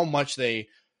how much they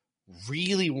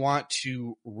really want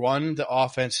to run the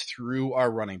offense through our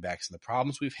running backs and the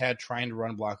problems we've had trying to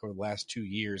run block over the last 2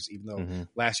 years, even though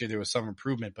last year there was some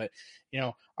improvement. But,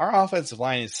 our offensive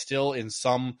line is still in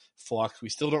some flux. We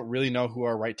still don't really know who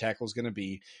our right tackle is going to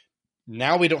be.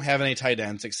 Now we don't have any tight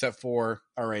ends except for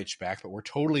our H-back, but we're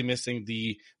totally missing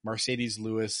the Mercedes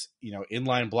Lewis,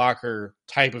 inline blocker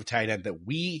type of tight end that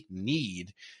we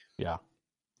need. Yeah.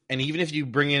 And even if you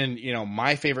bring in,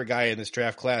 my favorite guy in this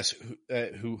draft class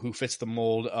who fits the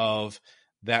mold of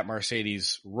that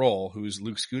Mercedes role, who's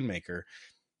Luke Schoonmaker.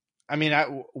 I mean,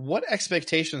 what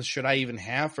expectations should I even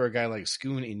have for a guy like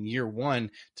Schoon in year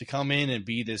 1 to come in and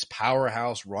be this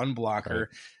powerhouse run blocker?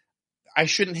 Right. I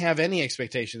shouldn't have any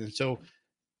expectations. And so,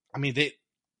 I mean,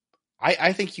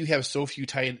 I think you have so few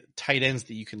tight ends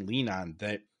that you can lean on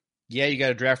that, you got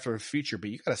to draft for a future, but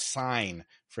you got to sign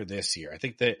for this year. I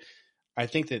think that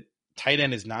tight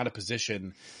end is not a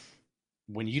position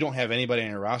when you don't have anybody on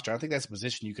your roster. I think that's a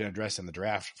position you can address in the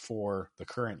draft for the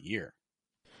current year.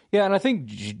 Yeah, and I think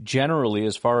generally,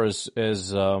 as far as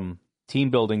team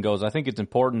building goes, I think it's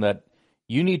important that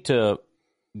you need to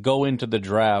go into the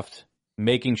draft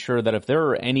making sure that if there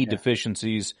are any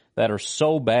deficiencies that are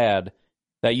so bad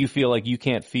that you feel like you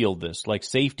can't field this, like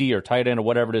safety or tight end or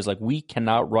whatever it is, like we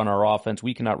cannot run our offense,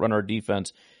 we cannot run our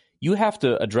defense, you have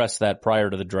to address that prior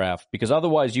to the draft, because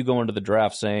otherwise you go into the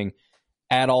draft saying,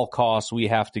 at all costs, we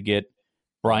have to get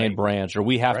Brian Branch, or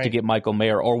we have to get Michael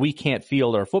Mayer, or we can't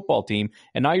field our football team.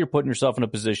 And now you're putting yourself in a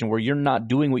position where you're not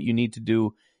doing what you need to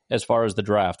do as far as the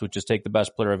draft, which is take the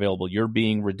best player available. You're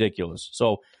being ridiculous.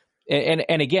 So, and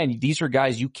again, these are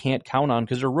guys you can't count on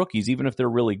because they're rookies, even if they're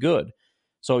really good.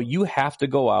 So you have to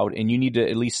go out and you need to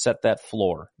at least set that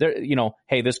floor. There,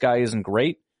 hey, this guy isn't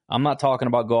great. I'm not talking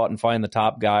about go out and find the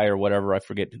top guy or whatever. I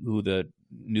forget who the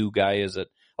new guy is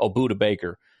Buda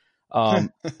Baker.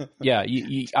 Yeah,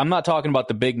 I'm not talking about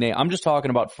the big name. I'm just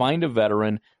talking about find a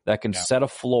veteran that can set a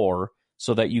floor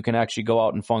so that you can actually go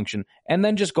out and function, and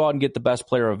then just go out and get the best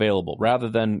player available rather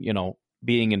than,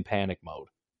 being in panic mode.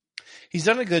 He's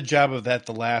done a good job of that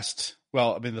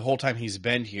the whole time he's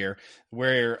been here,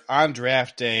 where on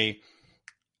draft day,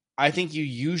 I think you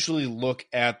usually look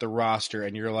at the roster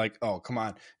and you're like, oh, come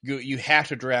on. You have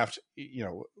to draft,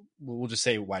 we'll just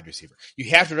say wide receiver.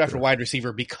 You have to draft a wide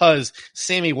receiver because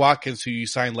Sammy Watkins, who you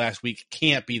signed last week,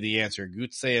 can't be the answer.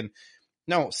 Goot's saying,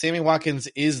 no, Sammy Watkins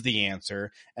is the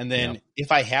answer. And then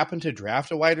if I happen to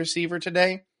draft a wide receiver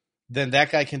today, then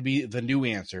that guy can be the new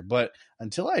answer. But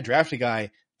until I draft a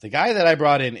guy, the guy that I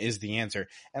brought in is the answer.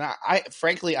 And I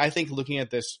frankly, I think looking at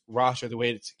this roster, the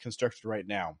way it's constructed right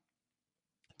now,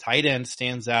 tight end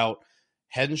stands out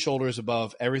head and shoulders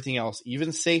above everything else,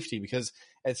 even safety, because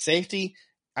at safety,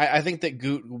 I think that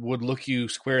Goot would look you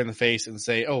square in the face and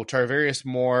say, oh, Tarvarius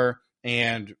Moore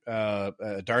and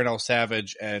Darnell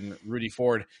Savage and Rudy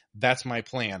Ford, that's my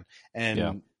plan.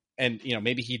 And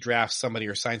maybe he drafts somebody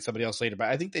or signs somebody else later, but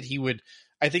I think he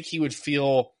would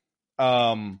feel,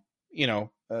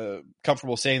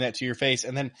 comfortable saying that to your face.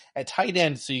 And then at tight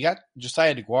end, so you got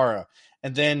Josiah DeGuara,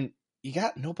 and then you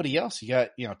got nobody else. You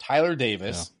got, Tyler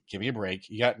Davis, give me a break.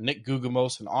 You got Nick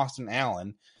Gugamos and Austin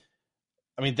Allen.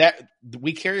 I mean, that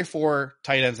we carry 4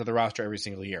 tight ends of the roster every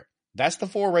single year. That's the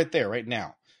 4 right there, right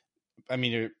now. I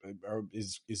mean,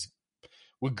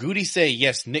 would Goody say,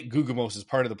 yes, Nick Gugamos is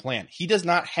part of the plan? He does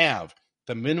not have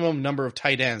the minimum number of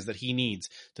tight ends that he needs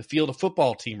to field a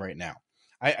football team right now.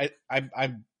 I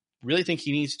really think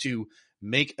he needs to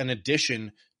make an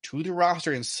addition to the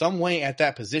roster in some way at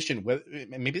that position.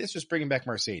 Maybe that's just bringing back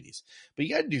Mercedes, but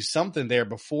you got to do something there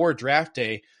before draft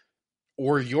day,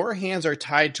 or your hands are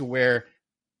tied to where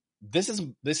this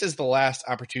is the last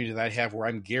opportunity that I have where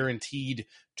I'm guaranteed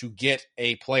to get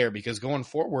a player, because going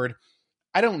forward,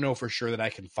 I don't know for sure that I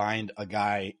can find a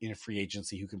guy in a free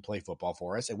agency who can play football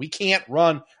for us, and we can't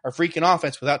run our freaking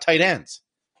offense without tight ends.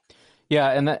 Yeah,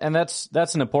 and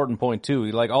that's an important point too.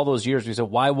 Like all those years, we said,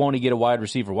 why won't he get a wide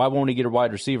receiver? Why won't he get a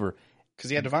wide receiver? Because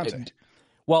he had Devontae.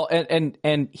 Well,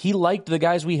 and he liked the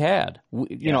guys we had.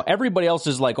 Everybody else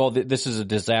is like, oh, this is a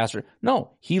disaster.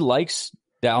 No, he likes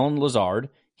Dallin Lazard.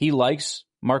 He likes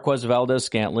Marquez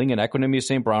Valdez-Scantling and Equanimeous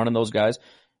St. Brown and those guys.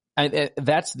 And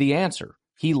that's the answer.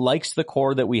 He likes the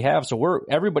core that we have. So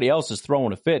everybody else is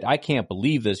throwing a fit. I can't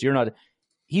believe this.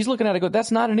 He's looking at it,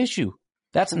 that's not an issue.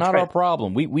 That's not our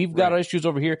problem. We've got issues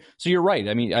over here. So you're right.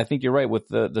 I mean, I think you're right with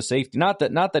the safety. Not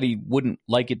that he wouldn't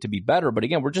like it to be better, but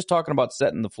again, we're just talking about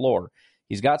setting the floor.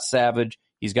 He's got Savage.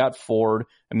 He's got Ford.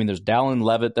 I mean, there's Dallin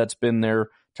Levitt that's been there.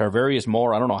 Tarvarius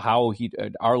Moore. I don't know how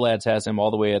our lads has him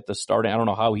all the way at the starting. I don't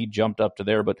know how he jumped up to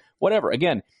there, but whatever.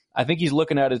 Again, I think he's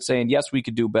looking at it saying, yes, we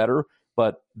could do better,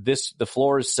 but the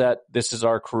floor is set. This is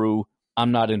our crew.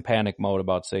 I'm not in panic mode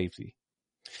about safety.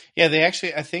 Yeah, they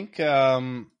actually, I think,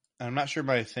 I'm not sure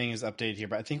my thing is updated here,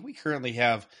 but I think we currently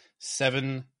have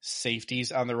 7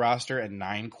 safeties on the roster and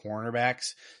 9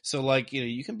 cornerbacks. So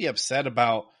you can be upset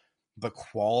about the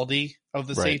quality of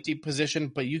the safety position,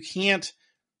 but you can't,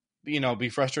 be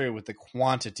frustrated with the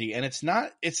quantity. And it's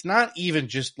not even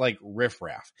just like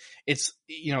riffraff. It's,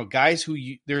 guys who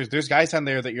there's guys on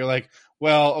there that you're like,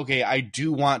 well, okay, I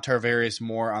do want Tarvarius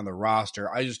Moore on the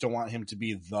roster. I just don't want him to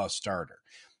be the starter,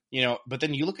 but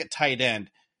then you look at tight end.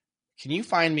 Can you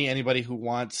find me anybody who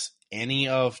wants any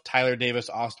of Tyler Davis,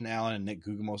 Austin Allen, and Nick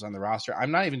Gugamos on the roster?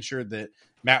 I'm not even sure that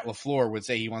Matt LaFleur would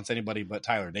say he wants anybody but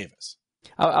Tyler Davis.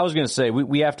 I was going to say,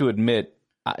 we have to admit,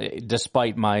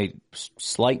 despite my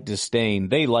slight disdain,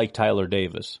 they like Tyler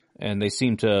Davis, and they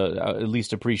seem to at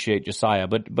least appreciate Josiah.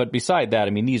 But beside that, I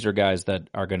mean, these are guys that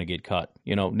are going to get cut.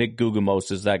 Nick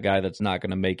Gugamos is that guy that's not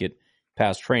going to make it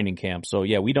past training camp. So,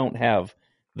 yeah, we don't have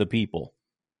the people.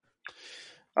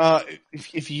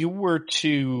 If you were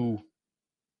to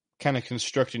kind of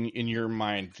construct in your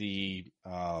mind the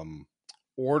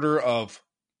order of,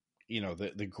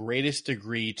 the greatest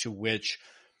degree to which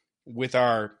with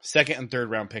our second and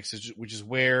third round picks, which is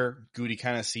where Goody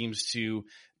kind of seems to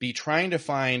be trying to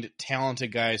find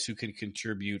talented guys who can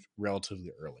contribute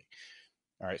relatively early.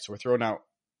 All right. So we're throwing out,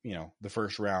 the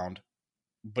first round,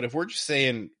 but if we're just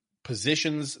saying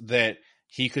positions that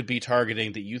he could be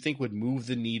targeting that you think would move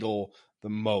the needle the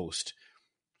most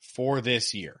for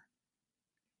this year,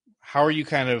 how are you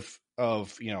kind of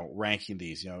ranking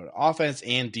these, offense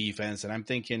and defense? And I'm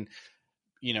thinking,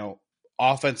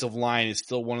 offensive line is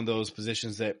still one of those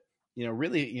positions that,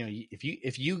 really,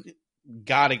 if you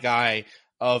got a guy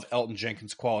of Elton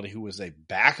Jenkins quality, who was a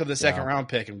back of the second round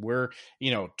pick, and we're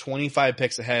 25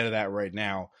 picks ahead of that right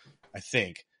now, I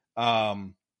think.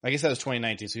 I guess that was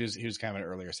 2019, so he was kind of an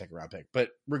earlier second round pick. But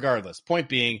regardless, point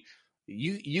being,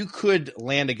 you could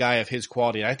land a guy of his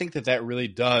quality, and I think that really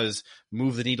does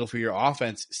move the needle for your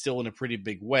offense still in a pretty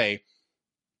big way.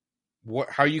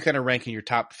 How are you kind of ranking your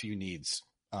top few needs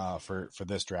for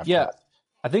this draft? Yeah,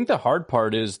 I think the hard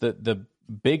part is that the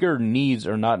bigger needs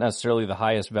are not necessarily the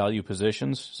highest value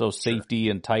positions, so safety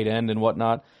and tight end and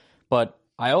whatnot. But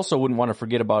I also wouldn't want to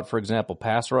forget about, for example,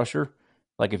 pass rusher.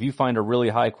 Like if you find a really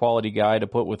high quality guy to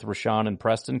put with Rashawn and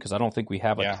Preston, because I don't think we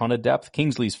have a ton of depth.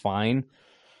 Kingsley's fine.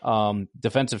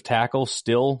 Defensive tackle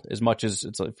still, as much as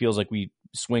it feels like we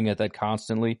swing at that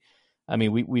constantly. I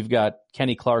mean, we've got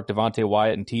Kenny Clark, Devontae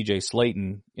Wyatt, and TJ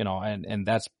Slayton, and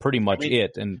that's pretty much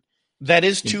it. And that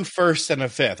is 2 firsts and a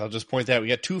fifth. I'll just point that out. We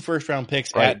got 2 first round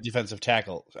picks at defensive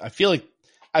tackle. I feel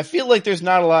like there's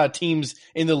not a lot of teams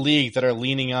in the league that are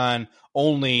leaning on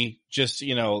only just,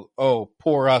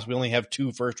 poor us. We only have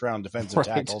 2 first round defensive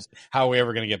tackles. How are we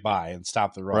ever going to get by and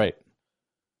stop the run? Right.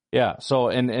 Yeah. So,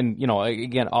 and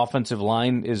again, offensive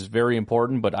line is very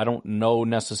important, but I don't know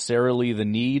necessarily the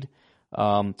need.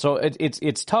 So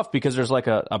it's tough because there's like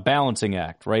a balancing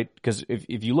act, right? Because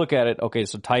if you look at it, okay,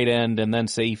 so tight end and then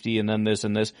safety and then this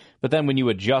and this, but then when you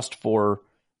adjust for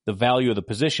the value of the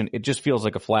position, it just feels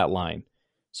like a flat line.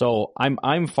 So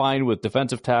I'm fine with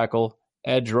defensive tackle,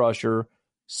 edge rusher,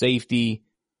 safety,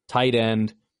 tight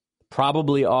end,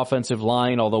 probably offensive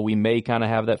line, although we may kind of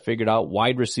have that figured out,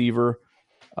 wide receiver.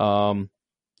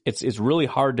 It's really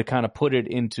hard to kind of put it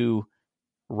into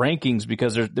rankings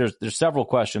because there's several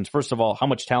questions. First of all, how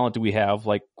much talent do we have?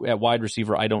 Like at wide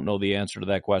receiver, I don't know the answer to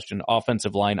that question.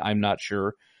 Offensive line, I'm not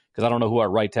sure because I don't know who our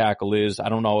right tackle is. I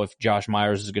don't know if Josh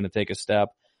Myers is going to take a step.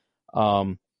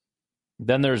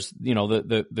 Then there's,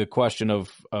 the question of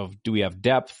do we have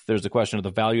depth? There's the question of the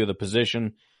value of the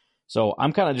position. So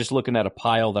I'm kind of just looking at a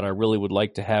pile that I really would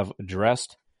like to have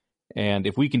addressed. And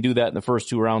if we can do that in the first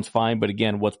 2 rounds, fine. But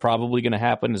again, what's probably going to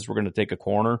happen is we're going to take a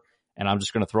corner, and I'm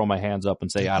just going to throw my hands up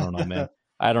and say, I don't know, man.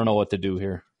 I don't know what to do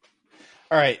here.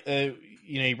 All right.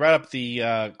 You brought up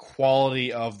the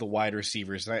quality of the wide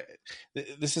receivers. And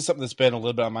this is something that's been a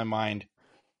little bit on my mind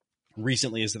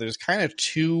recently, is that there's kind of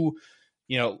 2,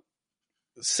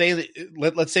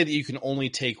 let's say that you can only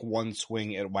take 1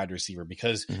 swing at wide receiver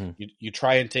because you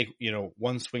try and take,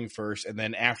 1 swing first, and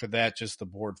then after that, just the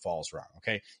board falls wrong.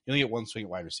 Okay. You only get 1 swing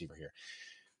at wide receiver here.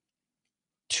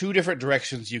 2 different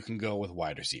directions you can go with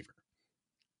wide receiver.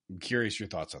 I'm curious your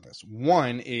thoughts on this.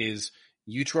 One is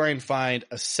you try and find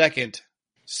a second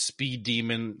speed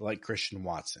demon like Christian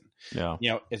Watson.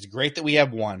 Yeah. It's great that we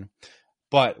have 1,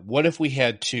 but what if we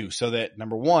had 2 so that,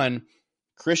 number 1,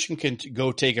 Christian can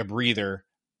go take a breather,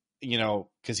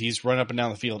 because he's run up and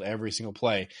down the field every single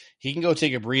play. He can go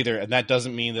take a breather, and that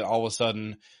doesn't mean that all of a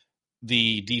sudden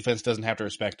the defense doesn't have to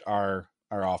respect our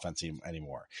offense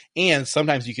anymore. And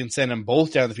sometimes you can send them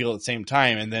both down the field at the same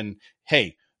time, and then,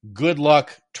 hey, good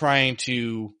luck trying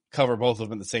to cover both of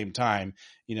them at the same time.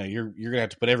 You're going to have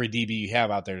to put every DB you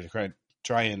have out there to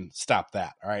try and stop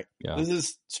that. All right. Yeah. This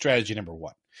is strategy number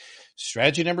 1.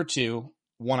 Strategy number 2,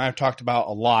 one I've talked about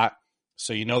a lot,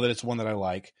 so you know that it's one that I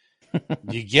like.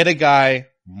 You get a guy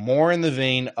more in the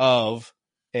vein of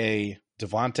a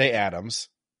Devontae Adams.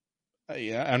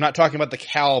 I'm not talking about the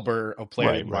caliber of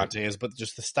player Devontae is, but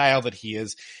just the style that he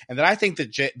is. And then I think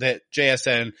that that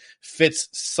JSN fits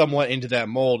somewhat into that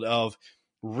mold of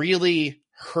really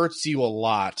hurts you a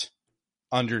lot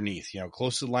underneath,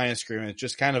 close to the line of scrimmage,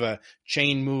 just kind of a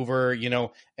chain mover,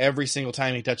 every single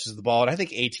time he touches the ball. And I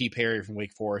think A.T. Perry from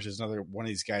Wake Forest is another one of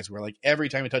these guys where, like, every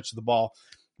time he touches the ball,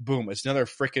 boom, it's another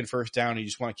freaking first down, and you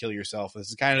just want to kill yourself. This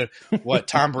is kind of what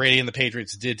Tom Brady and the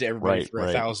Patriots did to everybody for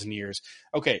 1,000 years.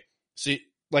 Okay, so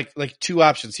like 2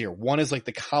 options here. One is like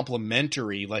the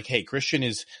complementary, like, hey, Christian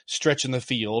is stretching the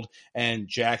field, and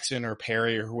Jackson or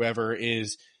Perry or whoever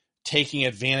is taking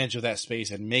advantage of that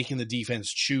space and making the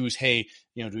defense choose, hey,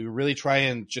 do we really try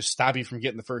and just stop you from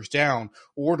getting the first down,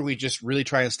 or do we just really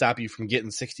try and stop you from getting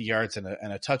 60 yards and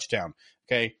a touchdown?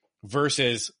 Okay,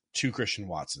 versus 2 Christian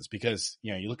Watsons, because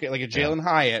you look at like a Jalen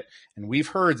Hyatt, and we've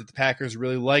heard that the Packers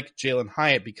really like Jalen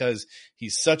Hyatt because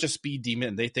he's such a speed demon,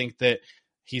 and they think that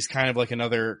he's kind of like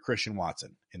another Christian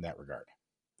Watson in that regard.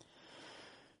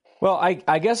 Well,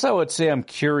 I guess I would say I'm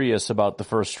curious about the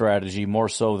first strategy more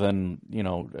so than,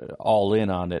 all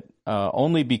in on it,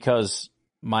 only because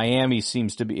Miami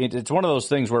seems to be – it's one of those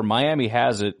things where Miami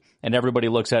has it and everybody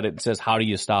looks at it and says, how do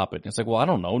you stop it? And it's like, well, I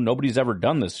don't know. Nobody's ever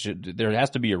done this. There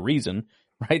has to be a reason,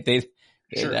 right?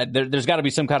 There's got to be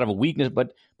some kind of a weakness,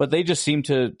 but they just seem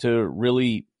to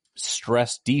really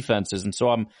stressed defenses. And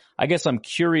so I guess I'm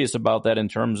curious about that in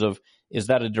terms of, is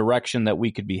that a direction that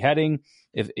we could be heading?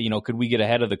 If, could we get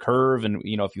ahead of the curve? And,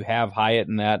 if you have Hyatt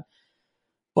in that,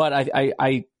 but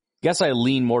I guess I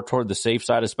lean more toward the safe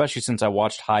side, especially since I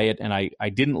watched Hyatt and I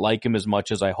didn't like him as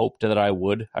much as I hoped that I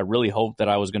would. I really hoped that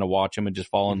I was going to watch him and just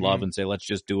fall in love and say, let's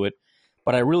just do it.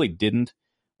 But I really didn't.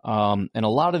 And a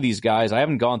lot of these guys, I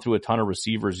haven't gone through a ton of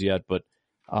receivers yet, but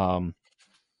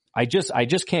I just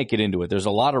can't get into it. There's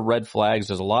a lot of red flags.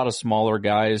 There's a lot of smaller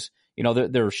guys.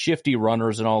 They're shifty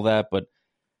runners and all that. But,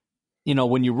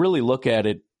 when you really look at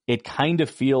it, it kind of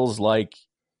feels like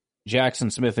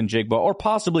Jackson Smith and Jigba, or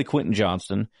possibly Quentin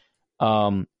Johnston,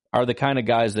 are the kind of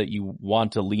guys that you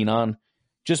want to lean on,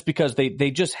 just because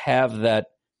they just have that.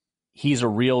 He's a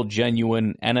real,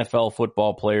 genuine NFL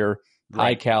football player,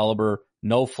 high caliber,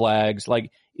 no flags,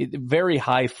 very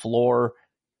high floor,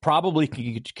 probably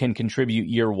can contribute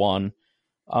year one.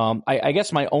 I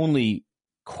guess my only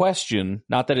question,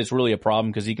 not that it's really a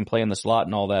problem because he can play in the slot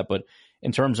and all that, but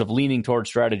in terms of leaning towards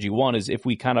strategy one, is if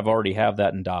we kind of already have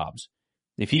that in Dobbs.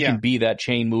 If he can be that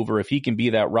chain mover, if he can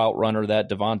be that route runner, that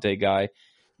Devontae guy,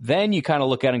 then you kind of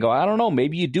look at it and go, I don't know,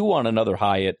 maybe you do want another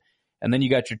Hyatt. And then you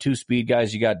got your two speed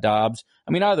guys, you got Dobbs.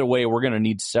 I mean, either way, we're going to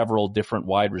need several different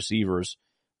wide receivers.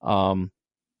 So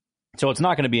it's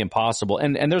not going to be impossible.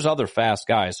 And there's other fast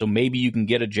guys. So maybe you can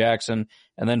get a Jackson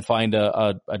and then find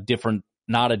a different,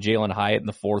 not a Jalen Hyatt in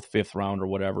the 4th, 5th round or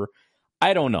whatever.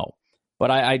 I don't know. But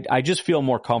I just feel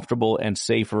more comfortable and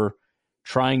safer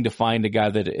trying to find a guy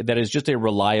that is just a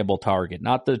reliable target,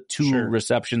 not the 2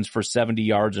 receptions for 70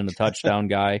 yards and a touchdown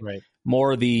guy, right.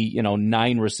 More the,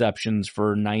 9 receptions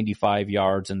for 95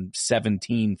 yards and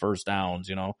 17 first downs,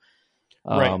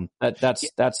 Right.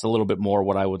 That's a little bit more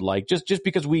what I would like, just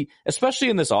because especially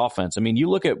in this offense. I mean, you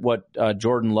look at what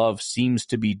Jordan Love seems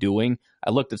to be doing. I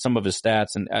looked at some of his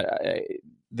stats, and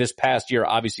this past year,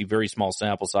 obviously very small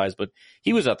sample size, but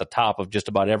he was at the top of just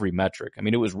about every metric. I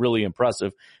mean, it was really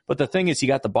impressive. But the thing is, he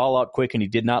got the ball out quick, and he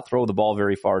did not throw the ball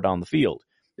very far down the field.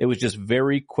 It was just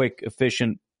very quick,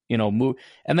 efficient, move.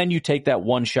 And then you take that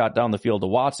one shot down the field to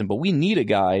Watson. But we need a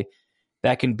guy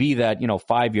that can be that,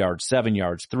 5 yards, 7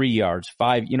 yards, 3 yards,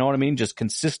 5, you know what I mean? Just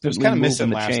consistently kind of missing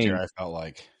the last chain. year, I felt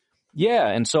like. Yeah,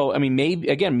 and so, I mean,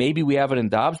 maybe we have it in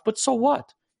Dobbs, but so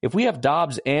what? If we have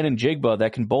Dobbs and Njigba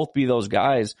that can both be those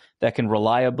guys that can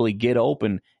reliably get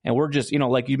open, and we're just,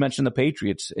 like you mentioned the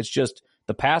Patriots, it's just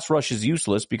the pass rush is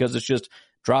useless because it's just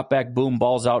drop back, boom,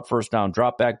 balls out, first down,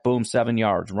 drop back, boom, 7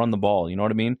 yards, run the ball, you know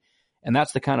what I mean? And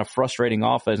that's the kind of frustrating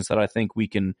offense that I think we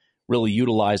can really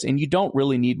utilize. And you don't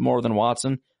really need more than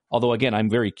Watson. Although, again, I'm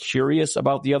very curious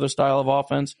about the other style of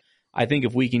offense. I think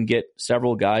if we can get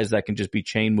several guys that can just be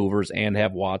chain movers and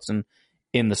have Watson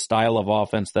in the style of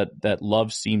offense that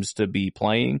Love seems to be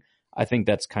playing, I think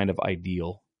that's kind of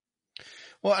ideal.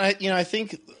 Well, I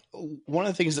think one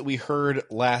of the things that we heard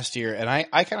last year, and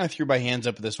I kind of threw my hands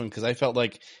up at this one because I felt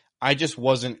like I just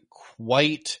wasn't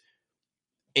quite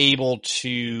able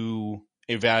to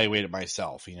evaluate it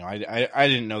myself. I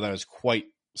didn't know that I was quite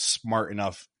smart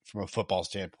enough from a football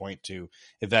standpoint to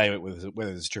evaluate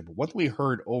whether it's true. But what we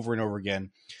heard over and over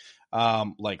again,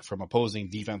 like from opposing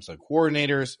defensive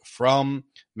coordinators, from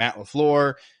Matt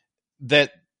LaFleur,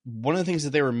 that one of the things that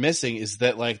they were missing is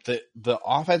that like the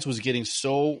offense was getting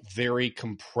so very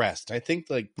compressed. I think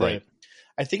the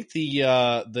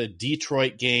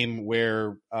Detroit game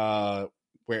where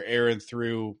Aaron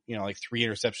threw, 3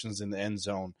 interceptions in the end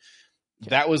zone,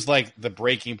 that was like the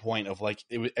breaking point of like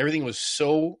everything was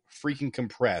so freaking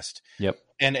compressed. Yep.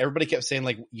 And everybody kept saying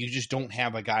like, you just don't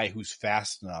have a guy who's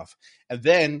fast enough. And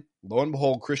then lo and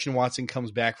behold, Christian Watson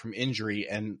comes back from injury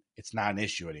and it's not an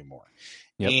issue anymore.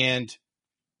 Yep. And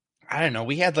I don't know,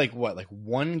 we had like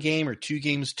 1 game or 2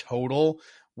 games total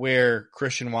where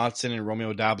Christian Watson and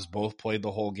Romeo Doubs both played the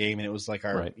whole game. And it was like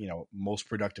our, most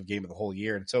productive game of the whole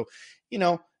year. And so,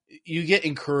 you get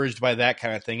encouraged by that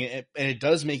kind of thing. And it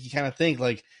does make you kind of think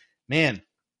like, man,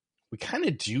 we kind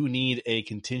of do need a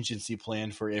contingency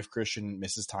plan for if Christian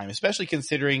misses time, especially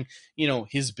considering,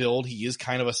 his build. He is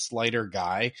kind of a slighter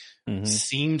guy,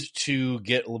 seemed to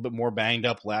get a little bit more banged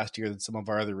up last year than some of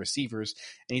our other receivers.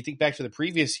 And you think back to the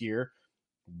previous year,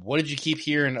 what did you keep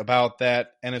hearing about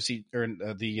that NFC or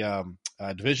the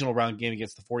divisional round game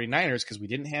against the 49ers? Because we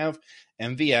didn't have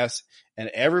MVS, and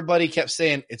everybody kept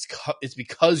saying it's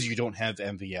because you don't have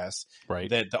MVS, right,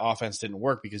 that the offense didn't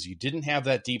work, because you didn't have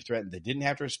that deep threat, and they didn't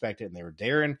have to respect it, and they were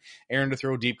daring Aaron to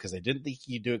throw deep because they didn't think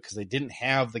he'd do it, because they didn't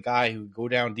have the guy who would go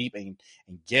down deep and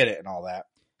get it and all that.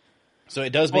 So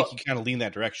it does make you kind of lean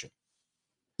that direction.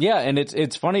 Yeah, and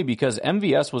it's funny because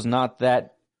MVS was not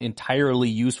that entirely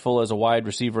useful as a wide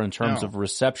receiver in terms of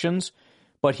receptions,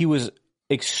 but he was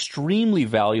extremely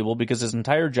valuable because his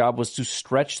entire job was to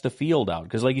stretch the field out.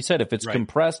 Because like you said, if it's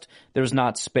compressed, there's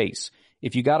not space.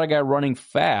 If you got a guy running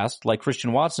fast, like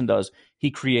Christian Watson does,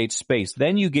 he creates space.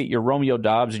 Then you get your Romeo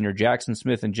Doubs and your Jackson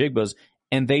Smith and Jigbas,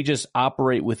 and they just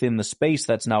operate within the space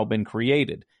that's now been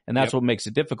created. And that's what makes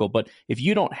it difficult. But if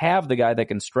you don't have the guy that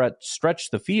can stretch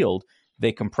the field,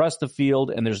 they compress the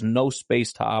field and there's no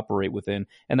space to operate within.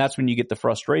 And that's when you get the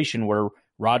frustration where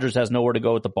Rodgers has nowhere to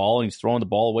go with the ball and he's throwing the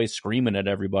ball away, screaming at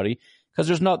everybody because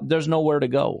there's nowhere to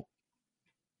go.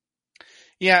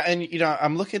 Yeah, and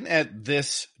I'm looking at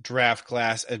this draft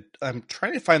class and I'm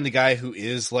trying to find the guy who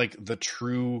is like the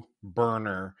true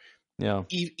burner. Yeah.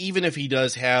 Even if he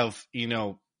does have, I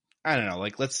don't know,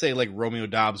 like let's say like Romeo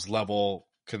Doubs level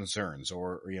concerns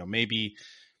or maybe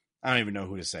I don't even know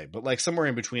who to say, but like somewhere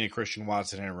in between a Christian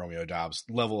Watson and a Romeo Doubs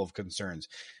level of concerns.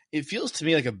 It feels to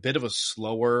me like a bit of a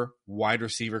slower wide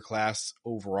receiver class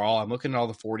overall. I'm looking at all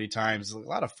the 40 times, a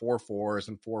lot of 4.4s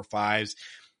and 4.5s.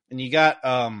 And you got,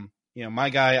 my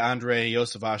guy, Andre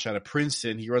Yosevash out of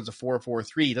Princeton, he runs a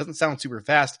 4.43. He doesn't sound super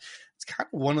fast. It's kind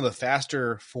of one of the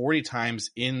faster 40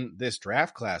 times in this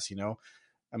draft class,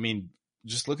 I mean,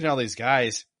 just looking at all these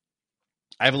guys,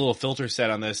 I have a little filter set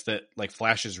on this that like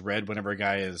flashes red whenever a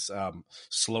guy is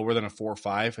slower than a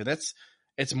 4.5, and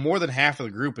it's more than half of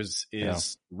the group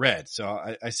is red.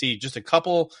 So I see just a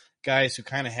couple guys who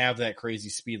kind of have that crazy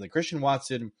speed. Like Christian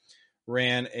Watson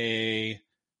ran a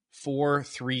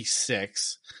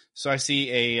 4.36. So I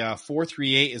see a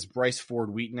 4.38 is Bryce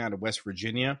Ford Wheaton out of West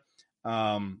Virginia,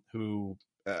 who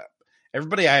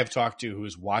everybody I have talked to who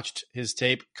has watched his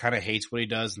tape kind of hates what he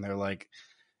does, and they're like,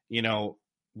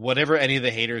 whatever any of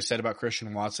the haters said about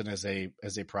Christian Watson as a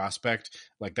prospect,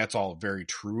 like that's all very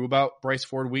true about Bryce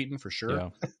Ford Wheaton for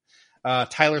sure. Yeah.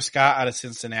 Tyler Scott out of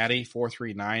Cincinnati,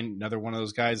 4.39, another one of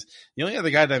those guys. The only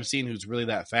other guy that I'm seeing who's really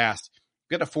that fast,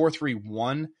 we got a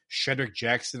 4.31, Shedrick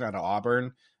Jackson out of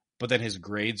Auburn, but then his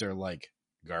grades are like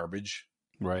garbage.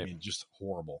 Right. I mean, just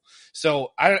horrible.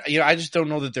 So I just don't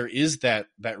know that there is that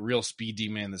real speed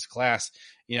demon in this class.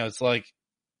 It's like,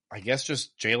 I guess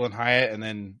just Jalen Hyatt and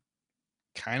then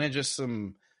kind of just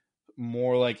some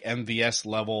more like MVS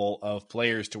level of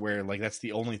players to where like that's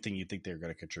the only thing you think they're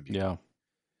going to contribute. Yeah.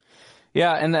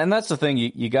 Yeah. And that's the thing.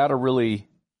 You got to really,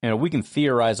 we can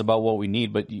theorize about what we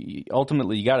need, but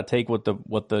ultimately you got to take what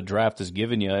the draft is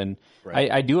giving you. And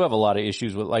I do have a lot of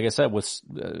issues with, like I said, with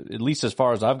at least as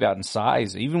far as I've gotten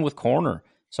size, even with corner,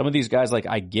 some of these guys, like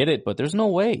I get it, but there's no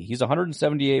way he's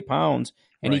 178 pounds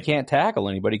and he can't tackle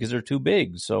anybody because they're too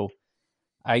big. So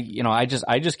I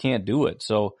just can't do it.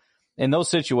 So in those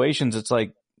situations, it's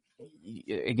like,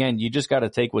 again, you just got to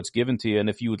take what's given to you. And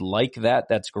if you would like that,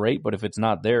 that's great. But if it's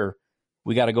not there,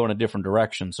 we got to go in a different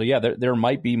direction. So yeah, there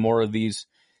might be more of these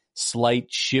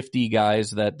slight shifty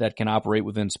guys that can operate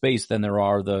within space than there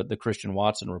are the Christian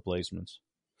Watson replacements.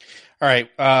 All right.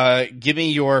 Give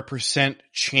me your percent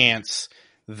chance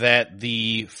that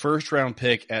the first round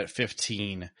pick at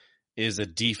 15 is a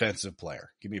defensive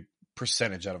player. Give me a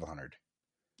percentage out of 100.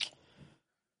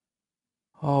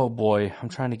 Oh boy, I'm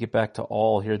trying to get back to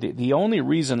all here. The only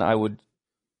reason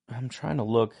I'm trying to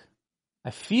look,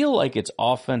 I feel like it's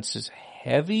offense is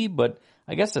heavy, but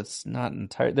I guess it's not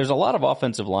entirely. There's a lot of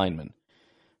offensive linemen.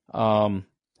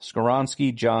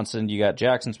 Skoronski, Johnson, you got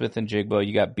Jackson Smith and Jigba,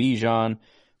 you got Bijan,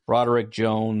 Broderick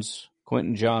Jones,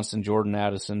 Quentin Johnson, Jordan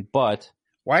Addison, but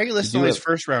why are you listing all these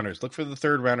first rounders? Look for the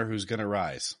third rounder who's going to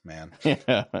rise, man.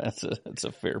 Yeah, that's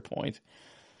a fair point.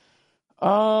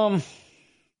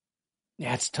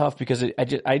 Yeah, it's tough because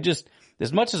I just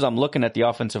as much as I'm looking at the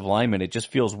offensive linemen, it just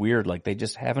feels weird. Like they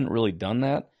just haven't really done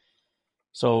that.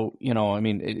 So,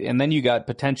 and then you got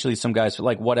potentially some guys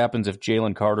like what happens if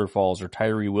Jalen Carter falls or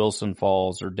Tyree Wilson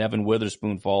falls or Devin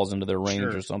Witherspoon falls into their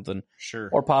range or something. Sure.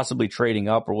 Or possibly trading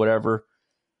up or whatever.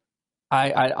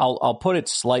 I'll put it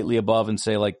slightly above and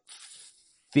say like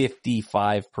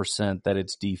 55% that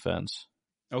it's defense.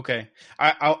 Okay.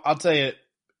 I'll tell you,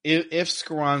 if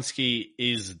Skoronski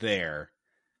is there,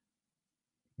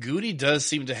 Goody does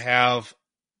seem to have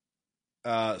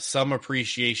some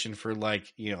appreciation for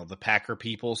like, the Packer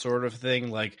people sort of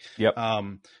thing. Like, yep.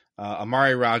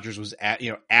 Amari Rodgers was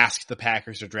asked the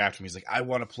Packers to draft him. He's like, I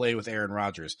want to play with Aaron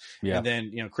Rodgers. Yeah. And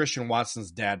then, Christian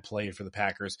Watson's dad played for the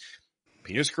Packers.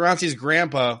 Peter Skoronski's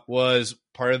grandpa was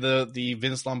part of the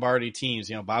Vince Lombardi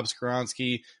teams. Bob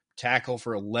Skoronski tackle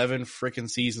for 11 freaking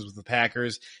seasons with the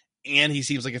Packers. And he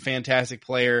seems like a fantastic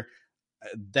player.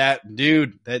 That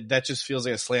dude, that just feels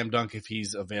like a slam dunk if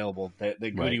he's available. That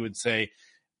Goody would say,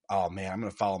 "Oh man, I'm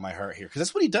going to follow my heart here," because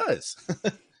that's what he does.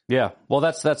 Yeah, well,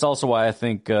 that's also why I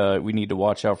think we need to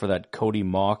watch out for that Cody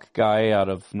Mauch guy out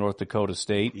of North Dakota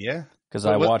State. Yeah, because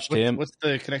I watched him. What's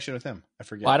the connection with him? I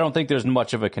forget. I don't think there's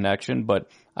much of a connection, but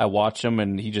I watched him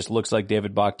and he just looks like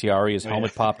David Bakhtiari. His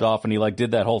helmet popped off and he like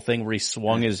did that whole thing where he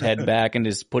swung his head back and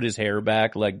just put his hair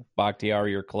back like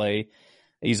Bakhtiari or Clay.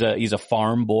 He's a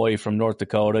farm boy from North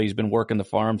Dakota. He's been working the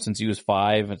farm since he was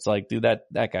 5. It's like, dude,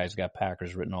 that guy's got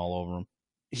Packers written all over him.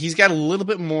 He's got a little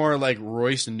bit more like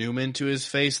Royce Newman to his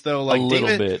face, though. Like a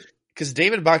little bit, because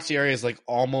David Bakhtiari is like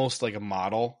almost like a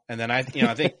model, and then I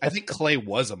think Clay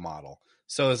was a model,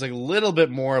 so it's like a little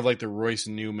bit more of like the Royce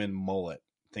Newman mullet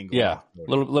thing. Yeah, a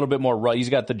little bit more. He's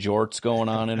got the jorts going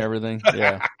on and everything.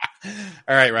 Yeah.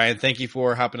 All right, Ryan. Thank you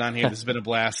for hopping on here. This has been a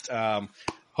blast.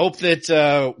 Hope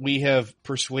that we have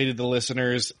persuaded the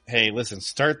listeners. Hey, listen,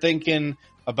 start thinking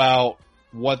about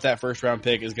what that first round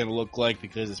pick is going to look like,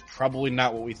 because it's probably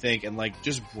not what we think, and like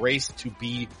just brace to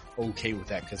be okay with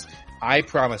that, because I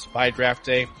promise by draft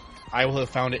day I will have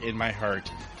found it in my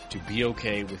heart to be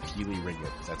okay with Keely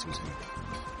Ringler, because that's who's going to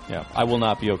be. Yeah, I will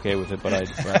not be okay with it, but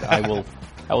I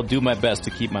will do my best to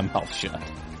keep my mouth shut.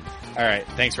 All right,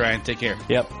 thanks Ryan. Take care.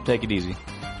 Yep, take it easy.